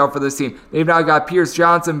been lights out for this team. They've now got Pierce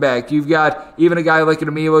Johnson back. You've got even a guy like an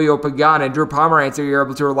Emilio Pagan and Drew Pomeranz that you're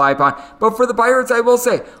able to rely upon. But for the Pirates, I will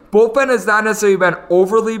say, bullpen has not necessarily been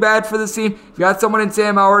overly bad for this team. You've got someone in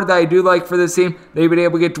Sam Howard that I do like for this team. They've been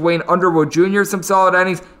able to get Dwayne Underwood Jr. some solid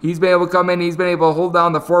innings. He's been able to come in. He's been able to hold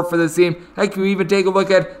down the fort for this team. Heck, you even take a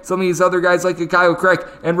look at some of these other guys like Kyle Crick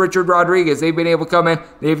and Richard Rodriguez. They've been able to come in.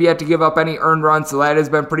 They've yet to give up any earned runs, so that has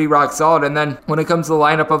been pretty rock solid. And then when it comes to the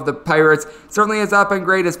lineup of the Pirates, certainly has not been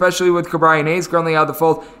great, especially with Cabrian Hayes currently out of the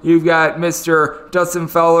fold. You've got Mr. Dustin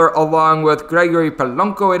Fowler along with Gregory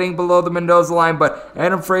Polanco hitting below the Mendoza line, but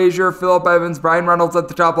Adam Frazier, Phillip Evans, Brian Reynolds at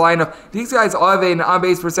the top lineup. These guys all have an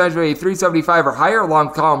on-base percentage of a 375 or higher along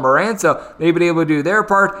with Colin Moran, so they've been able to do their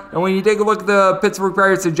part. And when you take a look at the Pittsburgh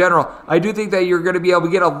Pirates in general, I do think that you're going to be able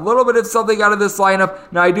to get a little bit of something out of this lineup.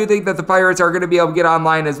 Now, I do think that the Pirates are going to be able to get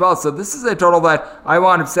online as well, so this is a total that I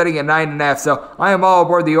wound up setting at 9.5, so I am all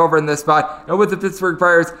aboard the over in this spot. And with the Pittsburgh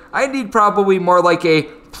Pirates, I need probably more like a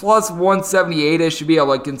plus 178-ish to be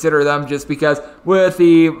able to consider them, just because with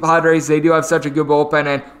the Padres, they do have such a good bullpen,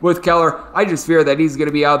 and with Keller, I just fear that he's going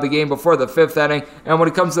to be out of the game before the 5th inning. And when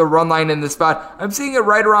it comes to the run line in this spot, I'm seeing it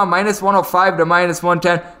right around minus 105 to minus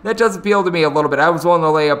 110. That does appeal to me a little bit. I was willing to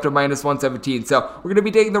lay up to minus 117. So we're going to be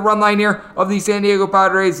taking the run line here of the San Diego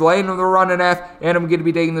Padres, laying the run and a half, and I'm going to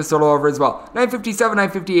be taking this total over as well. 957,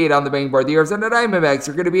 958 on the betting board. The Arizona Diamondbacks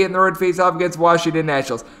are going to be in the road face-off against Washington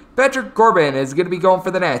Nationals. Patrick Corbin is going to be going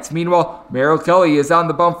for the Nats. Meanwhile, Merrill Kelly is on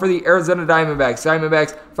the bump for the Arizona Diamondbacks.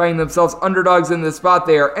 Diamondbacks finding themselves underdogs in this spot.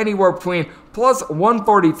 They are anywhere between plus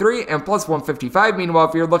 143 and plus 155. Meanwhile,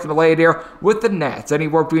 if you're looking to lay it here with the Nats,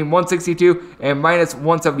 anywhere between 162 and minus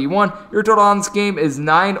 171. Your total on this game is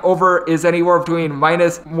 9. Over is anywhere between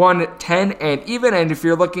minus 110 and even. And if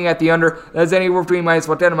you're looking at the under, that's anywhere between minus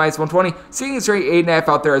 110 and minus 120. Seeing a straight 8.5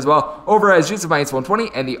 out there as well. Over has just a minus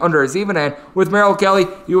 120 and the under is even. And with Merrill Kelly,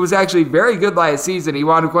 he was actually very good last season. He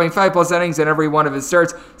wound up going 5+ innings in every one of his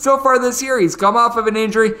starts. So far this year, he's come off of an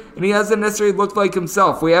injury. injury, and he hasn't necessarily looked like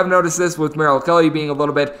himself. We have noticed this with Merrill Kelly being a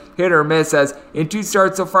little bit hit or miss, as in 2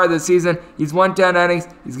 starts so far this season, he's won 10 innings,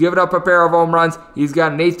 he's given up a pair of home runs, he's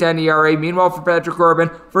got an 8.10 ERA. Meanwhile, for Patrick Corbin,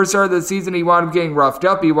 first start of the season, he wound up getting roughed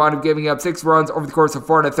up. He wound up giving up 6 runs over the course of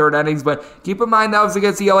 4 1/3 innings, but keep in mind that was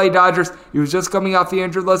against the LA Dodgers. He was just coming off the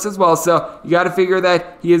injured list as well, so you got to figure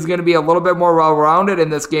that he is going to be a little bit more well-rounded in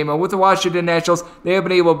this game. And with the Washington Nationals, they have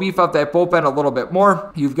been able to beef up that bullpen a little bit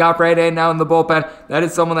more. You've got Brad Hand now in the bullpen. That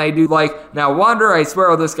is someone that I do like. Now, Wander, I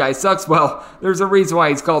swear, this guy sucks. Well, there's a reason why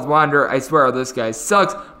he's called Wander. I swear, this guy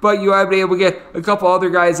sucks. But you have been able to get a couple other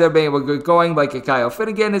guys that have been able to get going, like a Kyle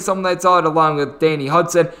Finnegan is someone that's solid, along with Danny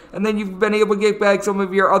Hudson. And then you've been able to get back some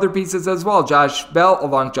of your other pieces as well. Josh Bell,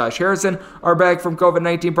 along with Josh Harrison, are back from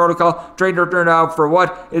COVID-19 protocol. Trey Turnout for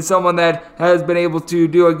what is someone that has been able to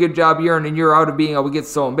do a good job year in and year out of being able to get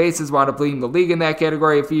stolen bases, wound up leading the league in that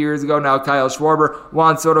category a few years ago. Now Kyle Schwarber,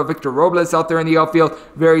 Juan Soto, Victor Robles out there in the outfield,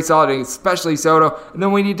 very solid, especially Soto. And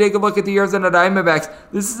then when you take a look at the Arizona Diamondbacks,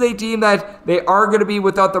 this is a team that they are going to be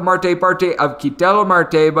without the Marte Parte of Quintero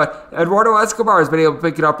Marte, but Eduardo Escobar has been able to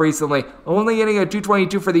pick it up recently, only getting a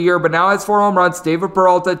 222 for the year, but now has 4 home runs. David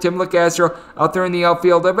Peralta, Tim LaCastro out there in the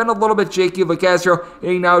outfield. They've been a little bit shaky. LaCastro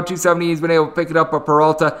hitting now 270. He's been able to pick it up, but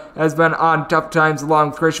Peralta has been on tough times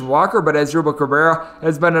along with Christian Walker, but Asdrubal Cabrera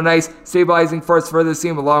has been a nice stabilizing force for this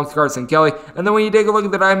team along with Carson Kelly. And then when you take a look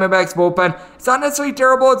at the Diamondbacks bullpen, it's not necessarily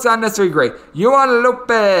terrible, it's not necessarily great. Yohan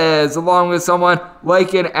Lopez, along with someone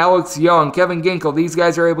like an Alex Young, Kevin Ginkel, these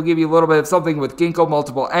guys are able to give you a little bit of something with Ginkel,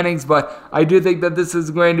 multiple innings, but I do think that this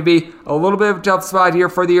is going to be a little bit of a tough spot here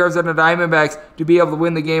for the Arizona Diamondbacks to be able to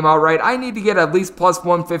win the game outright. I need to get at least plus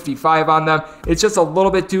 155 on them. It's just a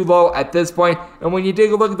little bit too low at this point, and when you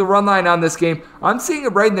take a look at the run line on this game, I'm seeing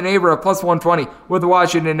it right in the neighborhood of plus 120 with the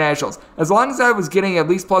Washington Nationals. As long as I was getting at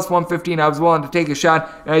least plus 115, I was willing to take a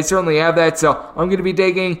shot, and I certainly have that, so I'm going to be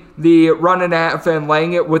taking the run and a half and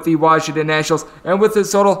laying it with the Washington Nationals. And with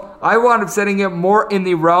this total, I wound up setting it more in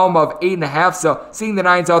the realm of 8.5, so seeing the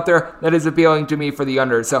 9s out there, that is appealing to me for the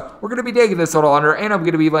under. So we're going to be taking this total under, and I'm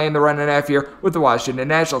going to be laying the run and a half here with the Washington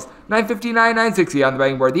Nationals. 959, 960 on the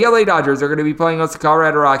betting board. The LA Dodgers are going to be playing against the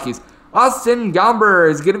Colorado Rockies. Austin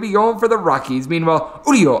Gomber is going to be going for the Rockies. Meanwhile,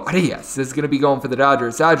 Julio Arias is going to be going for the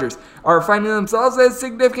Dodgers. Dodgers are finding themselves as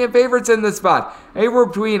significant favorites in this spot. Anywhere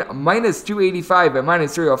between minus 285 and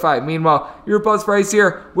minus 305. Meanwhile, your plus price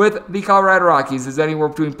here with the Colorado Rockies is anywhere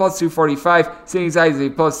between plus 245, sitting size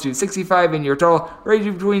is plus 265 in your total,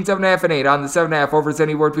 ranging between 7.5 and 8. On the 7.5, over is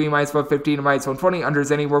anywhere between minus 115 and minus 120. Under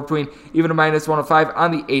is anywhere between even a minus 105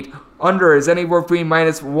 on the 8. Under is anywhere between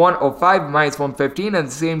minus 105 and minus 115, and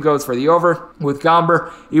the same goes for the over. With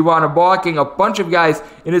Gomber, he wound up walking a bunch of guys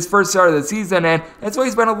in his first start of the season, and that's why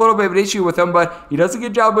he's been a little bit of an issue with him, but he does a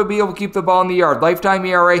good job of being able to keep the ball in the yard. Lifetime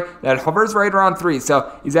ERA that hovers right around 3,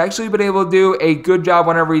 so he's actually been able to do a good job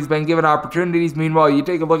whenever he's been given opportunities. Meanwhile, you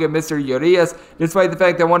take a look at Mr. Urias, despite the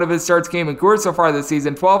fact that one of his starts came in Coors so far this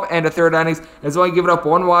season, 12 1/3 innings, has only given up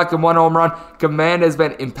 1 walk and 1 home run. Command has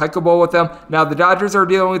been impeccable with them. Now, the Dodgers are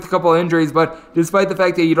dealing with a couple of injuries, but despite the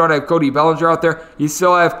fact that you don't have Cody Bellinger out there, you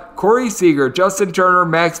still have Corey Seager, Justin Turner,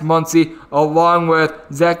 Max Muncy, along with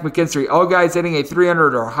Zach McKinstry. All guys hitting a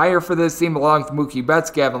 300 or higher for this team, along with Mookie Betts,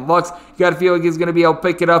 Gavin Lux. You got to feel like he's going to be able to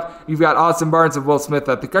pick it up. You've got Austin Barnes and Will Smith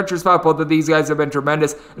at the catcher spot. Both of these guys have been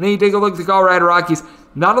tremendous. And then you take a look at the Colorado Rockies.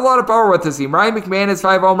 Not a lot of power with this team. Ryan McMahon has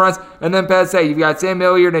 5 home runs, and then past that, you've got Sam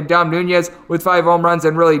Hilliard and Dom Nunez with 5 home runs,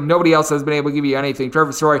 and really nobody else has been able to give you anything.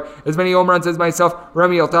 Trevor Story, as many home runs as myself.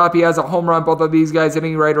 Remy Altapi has a home run. Both of these guys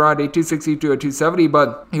hitting right around a 260 to a 270,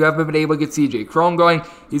 but you haven't been able to get CJ Cron going.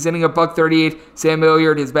 He's hitting a $138. Sam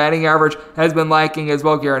Hilliard, his batting average has been lacking as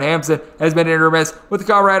well. Garrett Hampson has been hit or miss. With the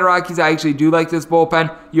Colorado Rockies, I actually do like this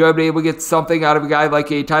bullpen. You have been able to get something out of a guy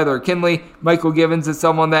like a Tyler Kinley. Michael Givens is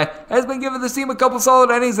someone that has been giving this team a couple solid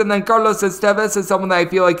innings, and then Carlos Estevez is someone that I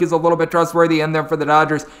feel like is a little bit trustworthy in there for the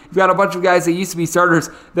Dodgers. You've got a bunch of guys that used to be starters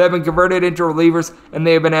that have been converted into relievers, and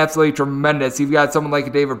they have been absolutely tremendous. You've got someone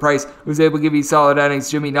like David Price who's able to give you solid innings.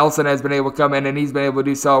 Jimmy Nelson has been able to come in, and he's been able to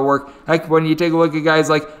do solid work. Heck, when you take a look at guys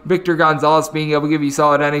like Victor Gonzalez being able to give you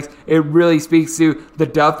solid innings, it really speaks to the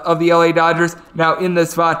depth of the LA Dodgers. Now, in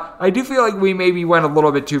this spot, I do feel like we maybe went a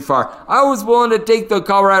little bit too far. I was willing to take the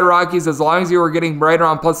Colorado Rockies as long as you were getting right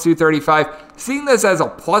around plus 235. seeing this as a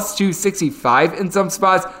plus 265 in some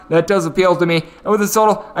spots, that does appeal to me. And with the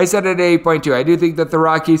total, I set it at 8.2. I do think that the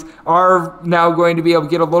Rockies are now going to be able to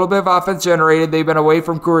get a little bit of offense generated. They've been away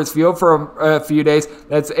from Coors Field for a few days.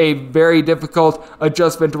 That's a very difficult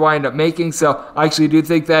adjustment to wind up making. So I actually do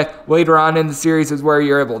think that later on in the series is where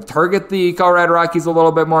you're able to target the Colorado Rockies a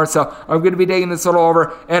little bit more. So I'm going to be taking this total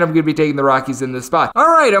over, and I'm going to be taking the Rockies in this spot. All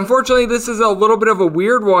right, unfortunately, this is a little bit of a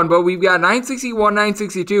weird one, but we've got 961,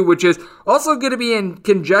 962, which is also going to be in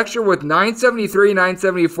conjecture with 973,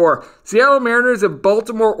 974. Seattle Mariners and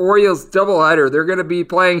Baltimore Orioles doubleheader. They're going to be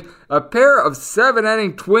playing a pair of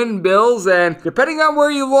 7-inning twin bills, and depending on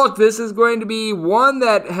where you look, this is going to be one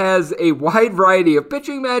that has a wide variety of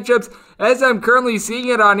pitching matchups. As I'm currently seeing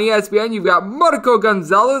it on ESPN, you've got Marco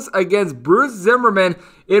Gonzalez against Bruce Zimmerman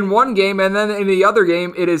in one game, and then in the other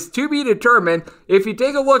game, it is to be determined. If you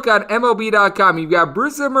take a look on MLB.com, you've got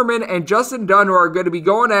Bruce Zimmerman and Justin Dunn who are going to be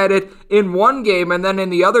going at it in one game, and then in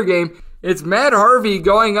the other game, it's Matt Harvey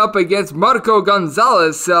going up against Marco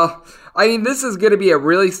Gonzalez. So, I mean, this is going to be a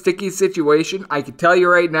really sticky situation. I can tell you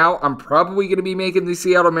right now, I'm probably going to be making the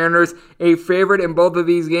Seattle Mariners a favorite in both of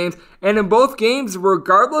these games. And in both games,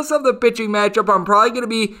 regardless of the pitching matchup, I'm probably going to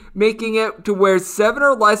be making it to where 7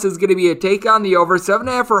 or less is going to be a take on the over.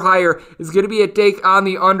 7.5 or higher is going to be a take on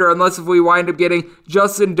the under, unless if we wind up getting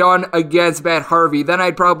Justin Dunn against Matt Harvey. Then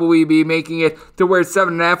I'd probably be making it to where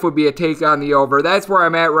 7.5 would be a take on the over. That's where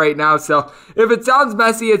I'm at right now. So if it sounds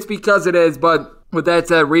messy, it's because it is, but with that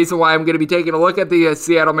said, reason why I'm going to be taking a look at the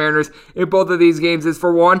Seattle Mariners in both of these games is,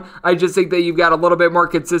 for one, I just think that you've got a little bit more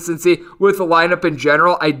consistency with the lineup in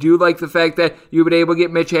general. I do like the fact that you've been able to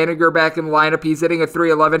get Mitch Haniger back in the lineup. He's hitting a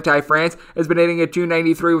 .311. Ty France has been hitting a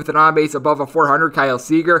 .293 with an on-base above a .400. Kyle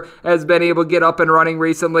Seager has been able to get up and running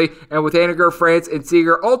recently. And with Haniger, France, and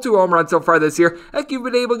Seager, all 2 home runs so far this year, heck, you've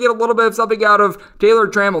been able to get a little bit of something out of Taylor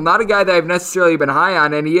Trammell. Not a guy that I've necessarily been high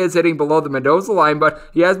on, and he is hitting below the Mendoza line, but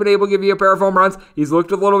he has been able to give you a pair of home runs. He's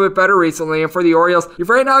looked a little bit better recently, and for the Orioles, you've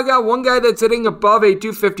right now got one guy that's hitting above a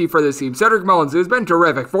 .250 for this team, Cedric Mullins, who's been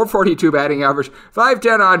terrific, .442 batting average,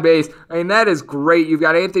 .510 on base. I mean, that is great. You've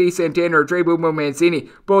got Anthony Santana or Trey Boom Mancini,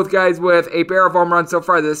 both guys with a pair of home runs so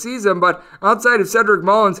far this season, but outside of Cedric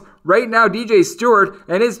Mullins, right now, DJ Stewart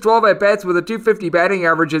and his 12 at-bats with a .250 batting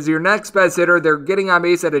average is your next best hitter. They're getting on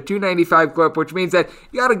base at a .295 clip, which means that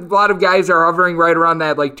you got a lot of guys that are hovering right around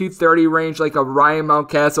that like .230 range, like a Ryan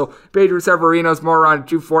Mountcastle. Pedro Severino's more around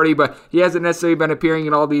 .240, but he hasn't necessarily been appearing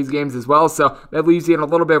in all these games as well, so that leaves you in a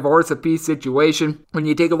little bit of a horse apiece situation. When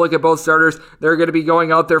you take a look at both starters, they're going to be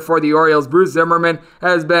going out there for the Orioles. Bruce Zimmerman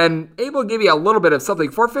has been able to give you a little bit of something.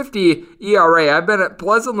 4.50 ERA. I've been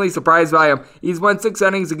pleasantly surprised by him. He's won 6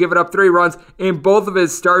 innings to give it up 3 runs in both of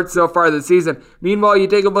his starts so far this season. Meanwhile, you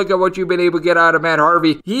take a look at what you've been able to get out of Matt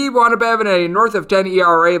Harvey. He wound up having a north of 10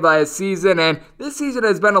 ERA last season, and this season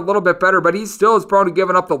has been a little bit better, but he still is prone to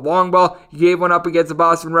giving up the long ball. He gave one up against the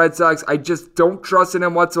Boston Red Sox. I just don't trust in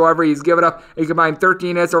him whatsoever. He's given up a combined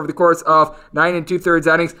 13 hits over the course of 9 2/3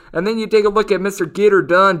 innings. And then you take a look at Mr. Gator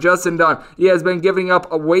Dunn, Justin Dunn. He has been giving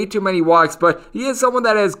up way too many walks, but he is someone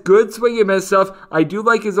that has good swing and miss stuff. I do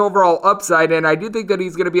like his overall upside, and I do think that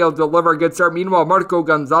he's going to be able to deliver a good start. Meanwhile, Marco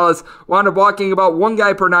Gonzalez wound up walking about 1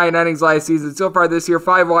 guy per 9 innings last season. So far this year,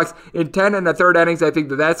 5 walks in 10 1/3 innings. I think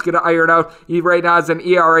that that's going to iron out. He right now has an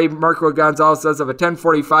ERA, Marco Gonzalez says, of a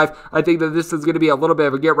 10.45. I think that this is going to be a little bit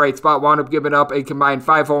of a get-right spot. Wound up giving up a combined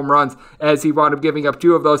 5 home runs, as he wound up giving up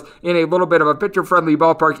 2 of those in a little bit of a pitcher-friendly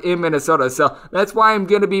ballpark in Minnesota. So that's why I'm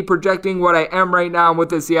going to be projecting what I am right now with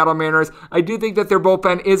the Seattle Mariners. I do think that their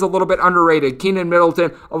bullpen is a little bit underrated. Keenan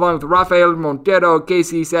Middleton, along with Rafael Montero,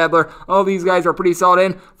 Casey Sadler, all these guys are pretty solid.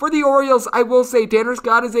 And for the Orioles, I will say Tanner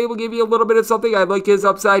Scott is able to give you a little bit of something. I like his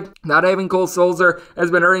upside. Not having Cole Sulzer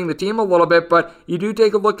has been hurting the team a little bit, but you do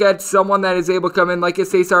take a look at someone that is able to come in like a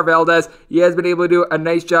Cesar Valdez. He has been able to do a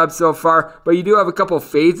nice job so far, but you do have a couple of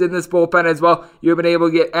fades in this bullpen as well. You've been able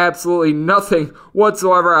to get absolutely nothing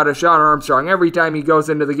whatsoever out of Sean Armstrong. Every time he goes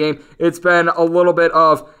into the game, it's been a little bit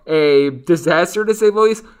of a disaster, to say the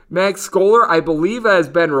least. Max Scholar, I believe, has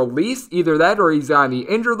been released. Either that or he's on the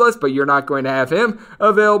injured list, but you're not going to have him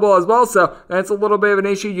available as well. So that's a little bit of an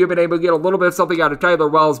issue. You've been able to get a little bit of something out of Tyler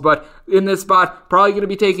Wells, but in this spot, probably going to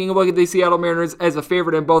be taking a look at the Seattle Mariners as a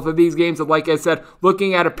favorite in both of these games. And like I said,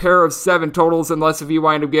 looking at a pair of 7 totals, unless if you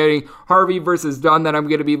wind up getting Harvey versus Dunn, then I'm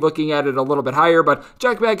going to be looking at it a little bit higher. But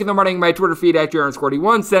check back in the morning my Twitter feed at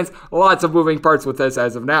JR_41 cents. Lots of moving parts with this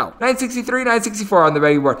as of now. 963, 964 on the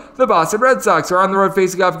betting board. The Boston Red Sox are on the road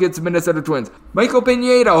facing off against the Minnesota Twins. Michael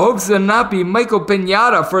Pineda hopes to not be Michael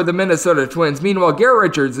Pinata for the Minnesota Twins. Meanwhile, Garrett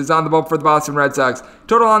Richards is on the bump for the Boston Red Sox.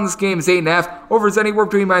 Total on this game is 8.5. Over is anywhere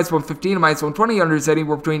between -115 and -120. Under is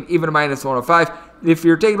anywhere between even and -105. If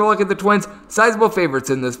you're taking a look at the Twins, sizable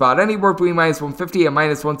favorites in this spot, anywhere between -150 and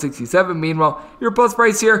 -167. Meanwhile, your plus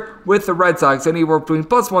price here with the Red Sox, anywhere between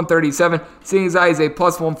 +137, seeing as high as a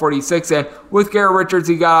 +146. And with Garrett Richards,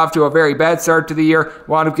 he got off to a very bad start to the year,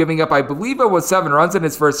 wound up giving up, I believe it was 7 runs in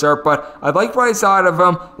his first start, but I liked what I saw out of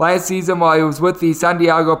him last season while he was with the San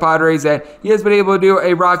Diego Padres, and he has been able to do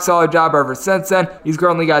a rock-solid job ever since then. He's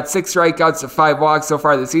currently got 6 strikeouts to 5 walks so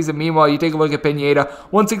far this season. Meanwhile, you take a look at Pineda,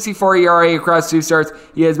 1.64 ERA across 2 starts.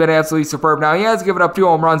 He has been absolutely superb. Now, he has given up 2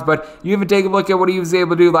 home runs, but you even take a look at what he was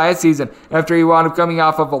able to do last season after he wound up coming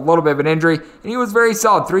off of a little bit of an injury, and he was very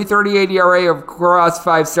solid. 3.38 ERA across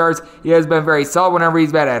 5 starts. He has been very solid whenever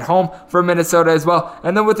he's been at home for Minnesota as well.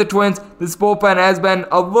 And then with the Twins, this bullpen has been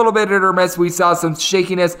a little bit hit or miss. We saw some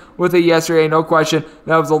shakiness with it yesterday, no question.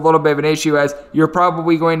 That was a little bit of an issue, as you're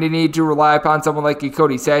probably going to need to rely upon someone like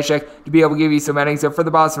Cody Sashek to be able to give you some innings. And for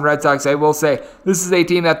the Boston Red Sox, I will say, this is a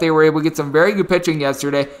team that they were able to get some very good pitching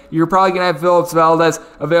yesterday. You're probably going to have Phillips Valdez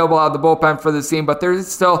available out of the bullpen for this team, but there's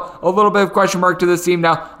still a little bit of question mark to this team.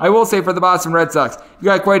 Now, I will say for the Boston Red Sox, you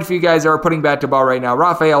got quite a few guys that are putting bat to ball right now.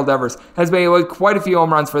 Rafael Devers has been able to quite a few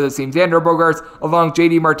home runs for this team. Xander Bogaerts along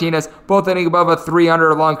JD Martinez, both hitting above a 300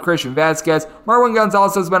 along Christian Vasquez. Marwin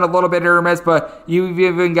Gonzalez has been a little bit hit or miss, but you've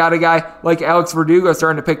even got a guy like Alex Verdugo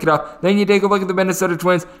starting to pick it up. Then you take a look at the Minnesota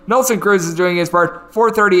Twins. Nelson Cruz is doing his part,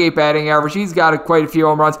 438 batting average. He's got quite a few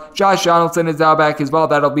home runs. Josh Donaldson is out back as well.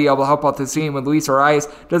 That'll be able to help out the team when Luis Arias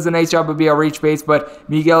does a nice job of being able to reach base, but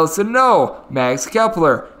Miguel Sano, Max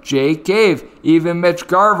Kepler, Jake Cave, even Mitch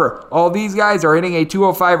Garver, all these guys are hitting a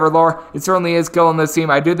 205 or lower. It certainly is killing this team.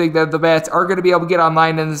 I do think that the bats are going to be able to get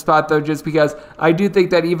online in this spot, though, just because I do think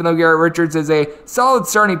that even though Garrett Richards is a solid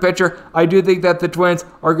starting pitcher, I do think that the Twins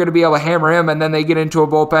are going to be able to hammer him, and then they get into a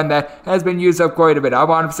bullpen that has been used up quite a bit. I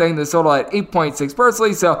wound up saying this total at 8.6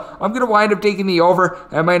 personally, so I'm going to wind up taking the over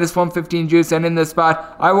at -115 juice, and in this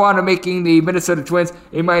spot, I wound up making the Minnesota Twins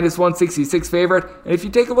a -166 favorite. And if you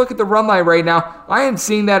take a look at the run line right now, I am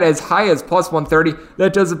seeing that as high as +130.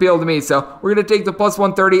 That does appeal to me, so we're going to take the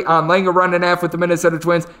 +130 on laying a run and a half with the Minnesota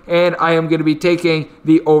Twins, and I am going to be taking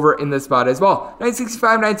the over in this spot as well.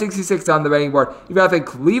 965, 966 on the betting board. You've got the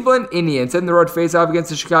Cleveland Indians in the road face off against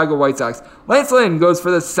the Chicago White Sox. Lance Lynn goes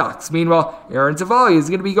for the Sox. Meanwhile, Aaron Savali is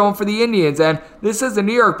going to be going for the Indians, and this is the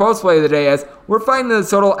New York Post play of the day, as we're finding the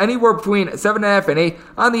total anywhere between 7.5 and 8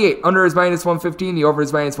 on the 8. Under is -115. The over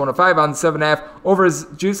is -105 on the 7.5. Over is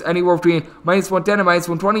juice anywhere between -110 and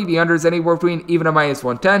 -120. The under is anywhere between even a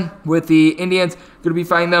 -110. With the Indians, going to be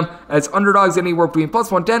finding them as underdogs anywhere between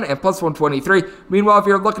 +110 and +123. Meanwhile, if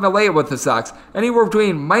you're looking to lay it with the Sox, anywhere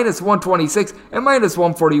between -126 and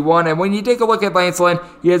 -141. And when you take a look at Lance Lynn,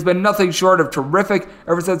 he has been nothing short of terrific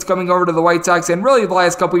ever since coming over to the White Sox, and really the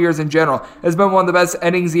last couple years in general has been one of the best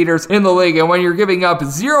innings eaters in the league. And when you're giving up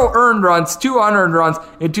 0 earned runs, 2 unearned runs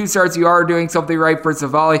in 2 starts, you are doing something right for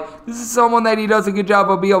Savali. This is someone that he does a good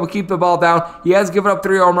job of being able to keep the ball down. He has given up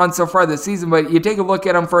 3 home runs so far this season, but you take a look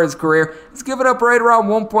at him for his career, he's given up right around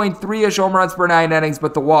 1.3-ish home runs per 9 innings,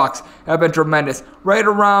 but the walks have been tremendous. Right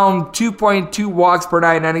around 2.2 walks per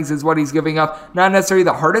 9 innings is what he's giving up. Not necessarily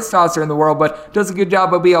the hardest tosser in the world, but does a good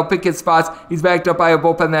job of being able to pick his spots. He's backed up by a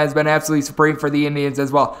bullpen that has been absolutely supreme for the Indians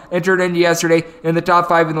as well. Entered into yesterday in the top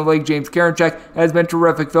 5 in the league, James Karinchak has been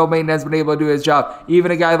terrific. Phil Maton has been able to do his job.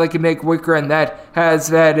 Even a guy like Nick Wickren that has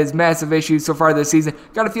had his massive issues so far this season,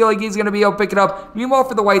 got to feel like he's going to be able to pick it up. Meanwhile,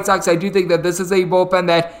 for the White Sox, I do think that this is a bullpen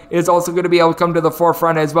that is also going to be able to come to the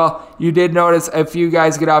forefront as well. You did notice a few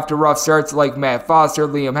guys get off to rough starts like Matt Foster,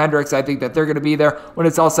 Liam Hendricks. I think that they're going to be there when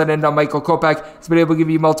it's all said and done. Michael Kopech has been able to give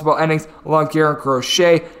you multiple innings along Kieran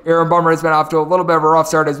Crochet. Aaron Bummer has been off to a little bit of a rough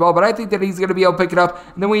start as well, but I think that he's going to be able to pick it up.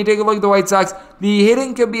 And then when you take a look at the White Sox, the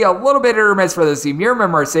hitting can be a little bit hit or miss for this team. Yerman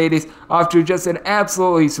Mercedes off to just an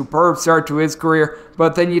absolutely superb start to his career,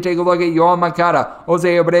 but then you take a look at Yohan Moncada,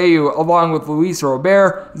 Jose Abreu, along with Luis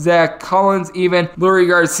Robert, Zach Collins, even Lurie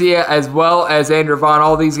Garcia, as well as Andrew Vaughn.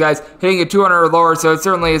 All these guys hitting a 200 or lower, so it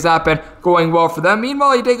certainly has not been going well for them.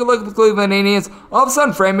 Meanwhile, you take a look at the Cleveland Indians. All of a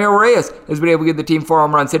sudden, Franmil Reyes has been able to give the team 4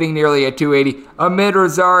 home runs, hitting nearly at 280. Amid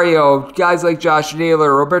Rosario, guys like Josh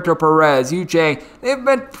Naylor, Roberto Perez, Yu Chang, they've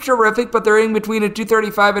been terrific, but they're in between a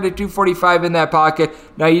 235 and a 245 in that pocket.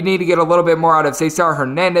 Now, you need to get a little bit more out of Cesar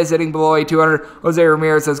Hernandez, hitting below a 200. Jose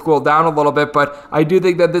Ramirez has cooled down a little bit, but I do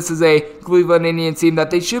think that this is a Cleveland Indians team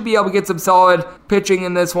that they should be able to get some solid pitching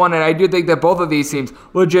in this one, and I do think that both of these teams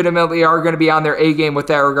legitimately are going to be on their A game with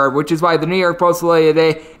that regard, which is why why the New York Post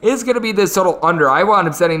today is going to be this total under. I wound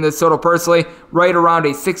up setting this total personally right around a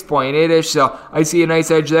 6.8-ish, so I see a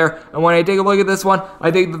nice edge there. And when I take a look at this one,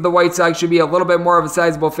 I think that the White Sox should be a little bit more of a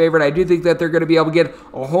sizable favorite. I do think that they're going to be able to get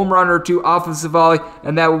a home run or two off of Savali,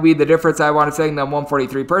 and that will be the difference. I want to setting them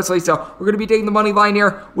 143 personally, so we're going to be taking the money line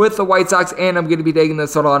here with the White Sox, and I'm going to be taking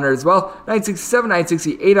this total under as well. 967,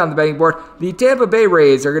 968 on the betting board. The Tampa Bay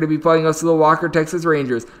Rays are going to be playing us to the Walker Texas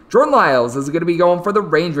Rangers. Jordan Lyles is going to be going for the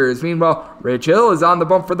Rangers. Meanwhile, Rich Hill is on the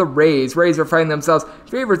bump for the Rays. Rays are finding themselves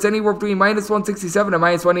favorites anywhere between minus 167 and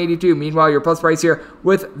minus 182. Meanwhile, your plus price here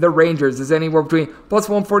with the Rangers is anywhere between plus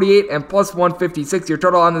 148 and plus 156. Your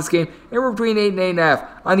total on this game anywhere between 8 and 8.5.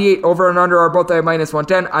 On the 8, over and under are both at minus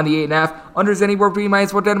 110. On the 8.5, under is anywhere between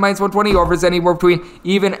minus 110 and minus 120. Over is anywhere between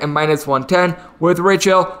even and minus 110. With Rich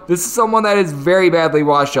Hill, this is someone that is very badly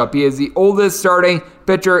washed up. He is the oldest starting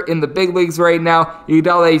pitcher in the big leagues right now. You can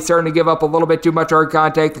tell that he's starting to give up a little bit too much hard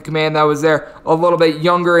contact. The command that was there a little bit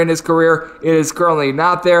younger in his career, it is currently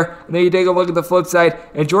not there. And then you take a look at the flip side,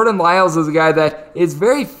 and Jordan Lyles is a guy that is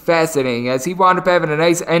very fascinating, as he wound up having a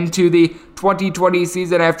nice end to the 2020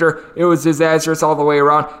 season after it was disastrous all the way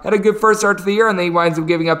around. Had a good first start to the year, and then he winds up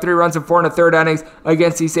giving up 3 runs in 4 1/3 innings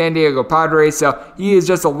against the San Diego Padres. So he is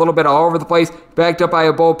just a little bit all over the place, backed up by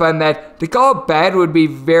a bullpen that, to call it bad, would be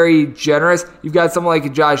very generous. You've got someone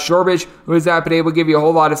like Josh Shorbridge, who has not been able to give you a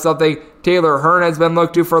whole lot of something. Taylor Hearn has been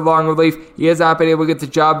looked to for long relief. He has not been able to get the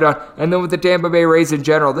job done. And then with the Tampa Bay Rays in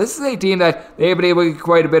general, this is a team that they have been able to get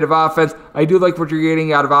quite a bit of offense. I do like what you're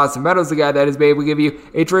getting out of Austin Meadows, the guy that has been able to give you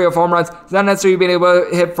a trio of home runs. He's not necessarily been able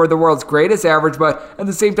to hit for the world's greatest average, but at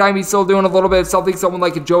the same time, he's still doing a little bit of something. Someone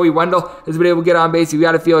like a Joey Wendell has been able to get on base. You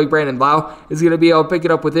got to feel like Brandon Lau is going to be able to pick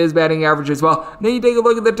it up with his batting average as well. And then you take a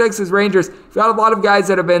look at the Texas Rangers. You've got a lot of guys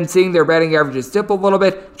that have been seeing their batting averages dip a little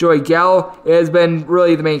bit. Joey Gallo has been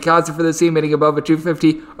really the main constant for this team, hitting above a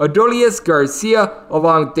 250. Odolius Garcia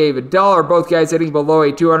along with David Dell are both guys hitting below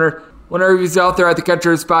a 200. Whenever he's out there at the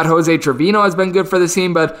catcher spot, Jose Trevino has been good for the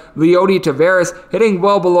team, but Leody Taveras hitting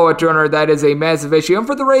well below a 200. That is a massive issue. And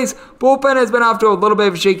for the Rays, bullpen has been off to a little bit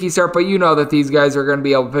of a shaky start, but you know that these guys are going to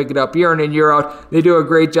be able to pick it up year in and year out. They do a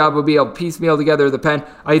great job of being able to piecemeal together the pen.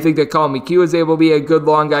 I think that Colin McHugh is able to be a good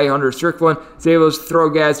long guy. Hunter Strickland is able to throw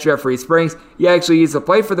gas. Jeffrey Springs, he actually used to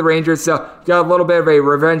play for the Rangers, so got a little bit of a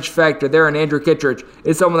revenge factor there. And Andrew Kittredge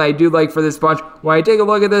is someone that I do like for this bunch. When I take a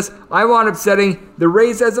look at this, I wound up setting the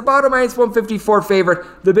Rays as about a minus 154 favorite.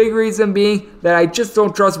 The big reason being that I just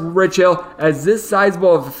don't trust Rich Hill as this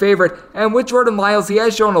sizable of a favorite. And with Jordan Lyles, he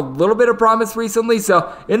has shown a little bit of promise recently.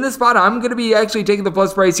 So in this spot, I'm going to be actually taking the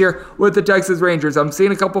plus price here with the Texas Rangers. I'm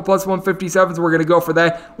seeing a couple plus 157s. We're going to go for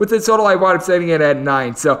that. With this total, I wound up setting it at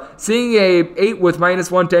 9. So seeing a 8 with minus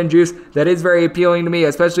 110 juice, that is very appealing to me,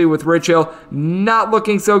 especially with Rich Hill not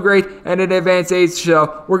looking so great and an advanced age.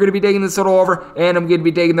 So we're going to be taking this total over, and I'm going to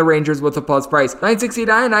be taking the Rangers with the plus price.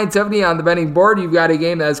 969, 970 on the betting board. You've got a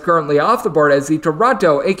game that is currently off the board as the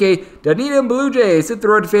Toronto, aka Dunedin Blue Jays, hit the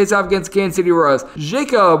road to face off against Kansas City Royals.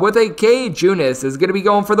 Jacob with a K. Junis is going to be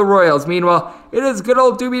going for the Royals. Meanwhile, it is good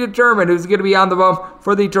old to be determined who's going to be on the bump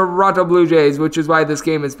for the Toronto Blue Jays, which is why this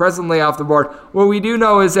game is presently off the board. What we do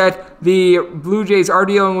know is that the Blue Jays are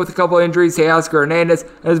dealing with a couple injuries. Teoscar Hernandez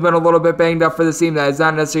has been a little bit banged up for the team. That has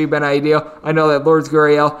not necessarily been ideal. I know that Lourdes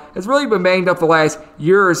Gurriel has really been banged up the last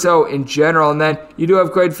year or so in general. And then you do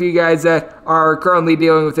have quite a few guys that are currently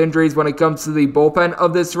dealing with injuries when it comes to the bullpen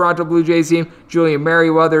of this Toronto Blue Jays team. Julian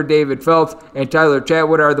Merriweather, David Phelps, and Tyler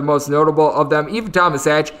Chatwood are the most notable of them. Even Thomas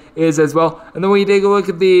Hatch is as well. And then when you take a look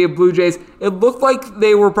at the Blue Jays, it looked like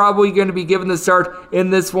they were probably going to be given the start in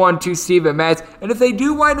this one to Steven Matz. And if they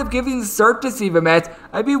do wind up giving the start to Steven Matz,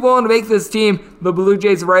 I'd be willing to make this team, the Blue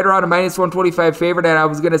Jays, right around a minus 125 favorite, and I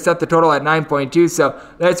was going to set the total at 9.2, so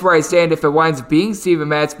that's where I stand if it winds up being Steven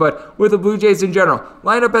Matz. But with the Blue Jays in general,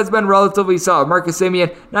 lineup has been relatively solid. Marcus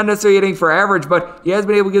Semien, not necessarily hitting for average, but he has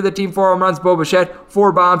been able to give the team 4 home runs. Bo Bichette,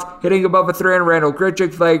 4 bombs, hitting above a 300. Randall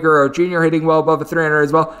Grichuk, Flagger Jr. hitting well above a 300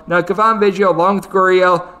 as well. Now, Cavan Biggio, along with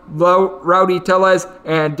Gurriel, Rowdy Tellez,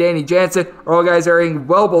 and Danny Jansen are all guys that are hitting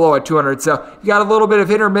well below at 200. So you got a little bit of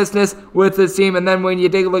hit or missness with this team. And then when you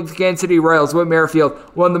take a look at the Kansas City Royals, Whit Merrifield,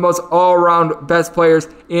 one of the most all-around best players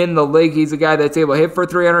in the league. He's a guy that's able to hit for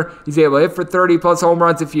 300. He's able to hit for 30-plus home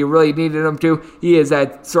runs if you really needed him to. He is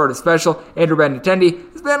that sort of special. Andrew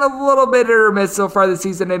Benintendi has been a little bit hit or miss so far this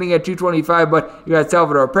season, hitting at 225, but you got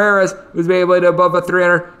Salvador Perez, who's been able to hit above a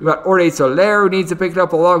 300. You got Orde Soler, who needs to pick it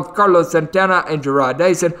up along with Carlos Santana and Gerard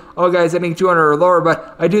Dyson. all guys hitting 200 or lower,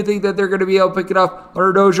 but I do think that they're going to be able to pick it up.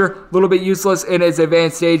 Hunter Dozier, a little bit useless in his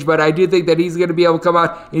advanced stage, but I do think that he's going to be able to come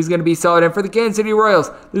out. He's going to be solid. And for the Kansas City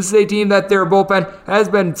Royals, this is a team that their bullpen has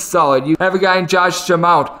been solid. You have a guy in Josh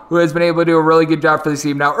Chamount who has been able to do a really good job for this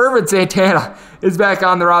team. Now, Irvin Santana is back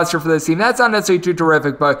on the roster for this team. That's not necessarily too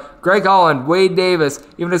terrific, but Greg Holland, Wade Davis,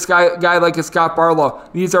 even a guy like a Scott Barlow,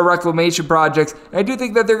 these are reclamation projects. And I do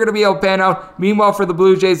think that they're going to be able to pan out. Meanwhile, for the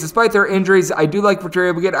Blue Jays, despite their injuries, I do like what you're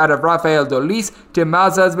able to get out of Rafael Dolis. Tim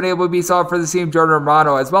Mazza has been able to be solid for this team. Jordan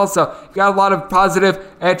Romano as well. So you've got a lot of positive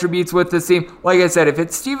attributes with this team. Like I said, if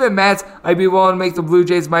it's Steven Matz, I'd be willing to make the Blue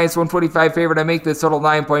Jays minus 125 favorite. I make this total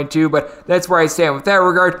 9.2, but that's where I stand. With that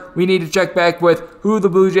regard, we need to check back with who the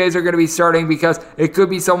Blue Jays are going to be starting, because it could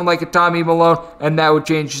be someone like a Tommy Malone, and that would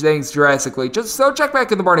change things drastically. Just so check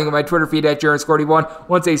back in the morning on my Twitter feed at JaronScorty1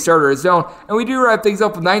 once a starter is known. And we do wrap things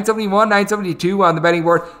up with 971, 972 on the betting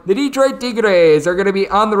board. The Detroit Tigres are going to be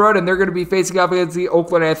on the road, and they're going to be facing off against the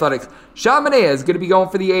Oakland Athletics. Sean Manaea is going to be going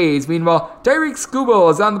for the A's. Meanwhile, Tyreek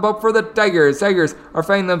Skubal is on the boat for the Tigers. Tigers are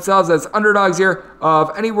finding themselves as underdogs here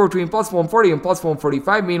of anywhere between plus 140 and plus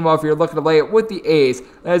 145. Meanwhile, if you're looking to lay it with the A's,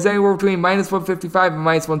 that is anywhere between minus 155 and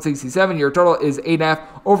minus 167. Your total is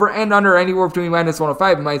 8.5. Over and under anywhere between minus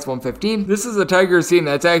 105 and minus 115. This is a Tigers team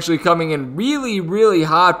that's actually coming in really, really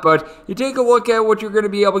hot, but you take a look at what you're going to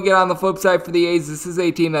be able to get on the flip side for the A's. This is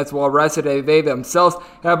a team that's well rested. They themselves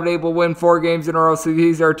have been able to win 4 games in a row. So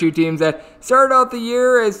these are two teams that started out the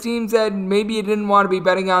year as teams that maybe you didn't want to be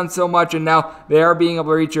betting on so much, and now they are being able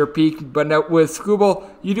to reach their peak. But with Skubal,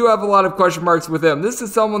 you do have a lot of question marks with him. This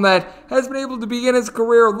is someone that has been able to begin his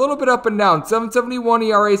career a little bit up and down. 7.71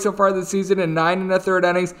 ERA so far this season in 9 1/3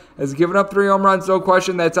 innings. Has given up 3 home runs, no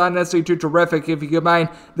question. That's not necessarily too terrific if you combine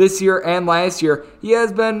this year and last year. He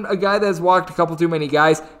has been a guy that has walked a couple too many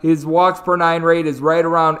guys. His walks per 9 rate is right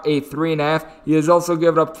around a 3.5. He has also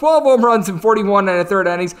given up 12 home runs in 41 1/3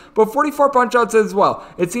 innings, but 44 punch-outs as well.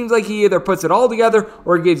 It seems like he either puts it all together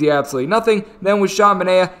or gives you absolutely nothing. Then with Sean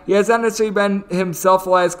Manaea, he has not necessarily been himself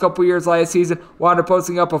the last couple years. Last season, wound up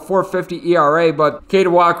posting up a 4.50 ERA, but K to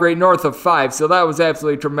walk rate north of 5, so that was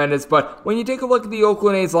absolutely tremendous. But when you take a look at the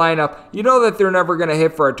Oakland A's lineup, you know that they're never going to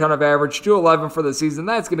hit for a ton of average. 211 for the season,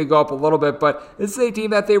 that's going to go up a little bit, but this is a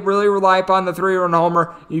team that they really rely upon the 3-run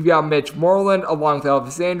homer. You've got Mitch Moreland along with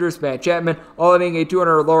Elvis Andrus, Matt Chapman, all hitting a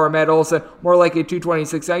 200 or lower. Matt Olson, more like a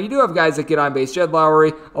 226. Now, you do have guys that get on base. Jed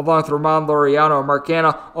Lowry, along with Ramon Laureano and Mark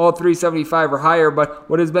Canha, all 375 or higher, but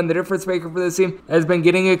what has been the difference maker for this team has been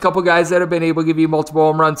getting a couple guys that have been able to give you multiple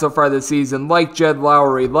home runs so far this season, like Jed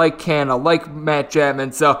Lowry, like Canha, like Matt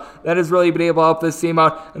Chapman. So that has really been able to help this team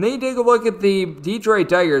out. And then you take a look at the Detroit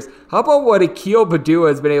Tigers. How about what Akil Baddoo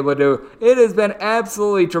has been able to do? It has been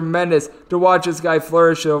absolutely tremendous to watch this guy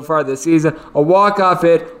flourish so far this season. A walk-off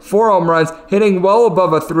hit, 4 home runs, hitting well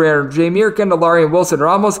above a 300. Jameer Candelario and Wilson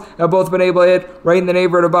Ramos have both been able to hit right in the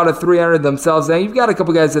neighborhood about a 300 themselves. Now, you've got a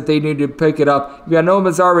couple guys that they need to pick it up. You've got Noah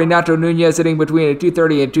Mazar, Renato Nunez hitting between a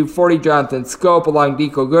 230 and 240. Jonathan Scope along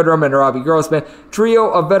Deco Goodrum and Robbie Grossman. Trio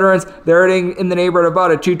of veterans, they're hitting in the neighborhood of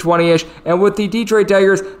about a 220-ish. And with the Detroit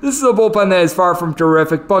Tigers, this is a bullpen that is far from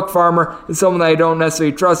terrific. Buck Farmer is someone that I don't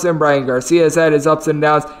necessarily trust in. Brian Garcia has had his ups and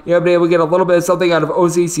downs. You have been able to get a little bit of something out of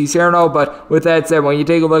O.C. Cicerno, but with that said, when you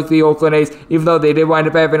take a look at the Oakland A's, even though they did wind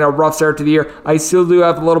up having a rough start to the year, I still do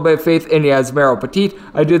have a little bit of faith in Yasmero Petit.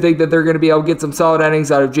 I do think that they're going to be able to get some solid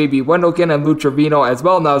innings out of J.B. Wendelken and Lou Trevino as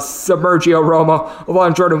well. Now, Submergio Romo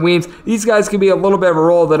along Jordan Weems, these guys can be a little bit of a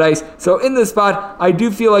roll of the dice. So in this spot, I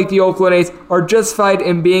do feel like the Oakland A's are justified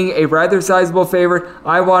in being a rather sizable favorite.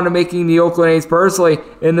 I want to making the Oakland A's personally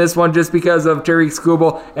in this one just because of Tyreek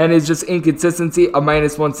Skubal and his just inconsistency, a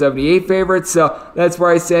minus 178 favorite. So that's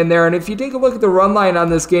where I stand there. And if you take a look at the run line on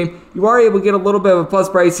this game, you are able to get a little bit of a plus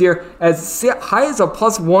price here, as high as a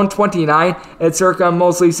plus 129 at circa. I'm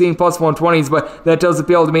mostly seeing plus 120s, but that does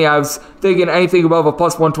appeal to me. I was thinking anything above a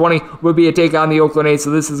plus 120 would be a take on the Oakland A's,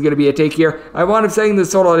 so this is going to be a take here. I wound up setting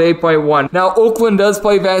this total at 8.1. Now, Oakland does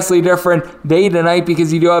play vastly different day to night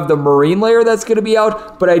because you do have the Marine layer that's going to be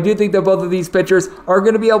out, but I do think that both of these pitchers are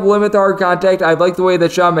going to be able to limit the hard contact. I like the way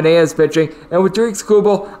that Sean Manaea is pitching, and with Tyreek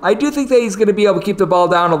Skubal, I do think that he's going to be able to keep the ball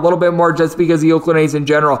down a little bit more just because the Oakland A's in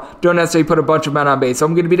general don't necessarily put a bunch of men on base. So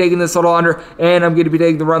I'm going to be taking this total under, and I'm going to be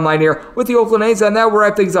taking the run line here with the Oakland A's, and that will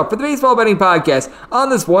wrap things up for the Baseball Betting Podcast on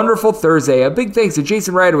this wonderful Thursday. A big thanks to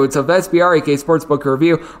Jason Radowitz of SBR, aka Sportsbook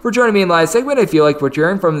Review, for joining me in the last segment. If you like what you're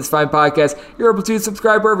hearing from this fine podcast, you're able to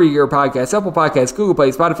subscribe wherever you hear podcasts, Apple Podcasts, Google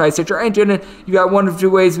Play, Spotify, Stitcher, and TuneIn. You got one of 2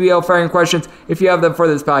 ways to be able firing questions if you have them for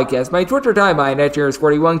this podcast. My Twitter timeline at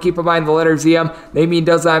JaronScorty1. Keep in mind the letter ZM. They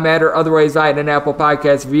does not matter. Otherwise, I had an Apple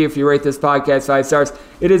Podcast review if you rate this podcast 5 stars.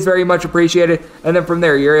 It is very much appreciated. appreciate it. And then from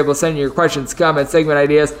there, you're able to send your questions, comments, segment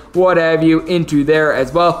ideas, what have you, into there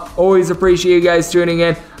as well. Always appreciate you guys tuning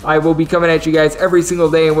in. I will be coming at you guys every single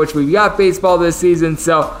day in which we've got baseball this season,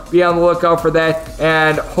 so be on the lookout for that,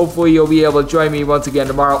 and hopefully you'll be able to join me once again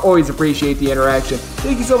tomorrow. Always appreciate the interaction.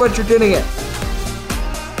 Thank you so much for tuning in.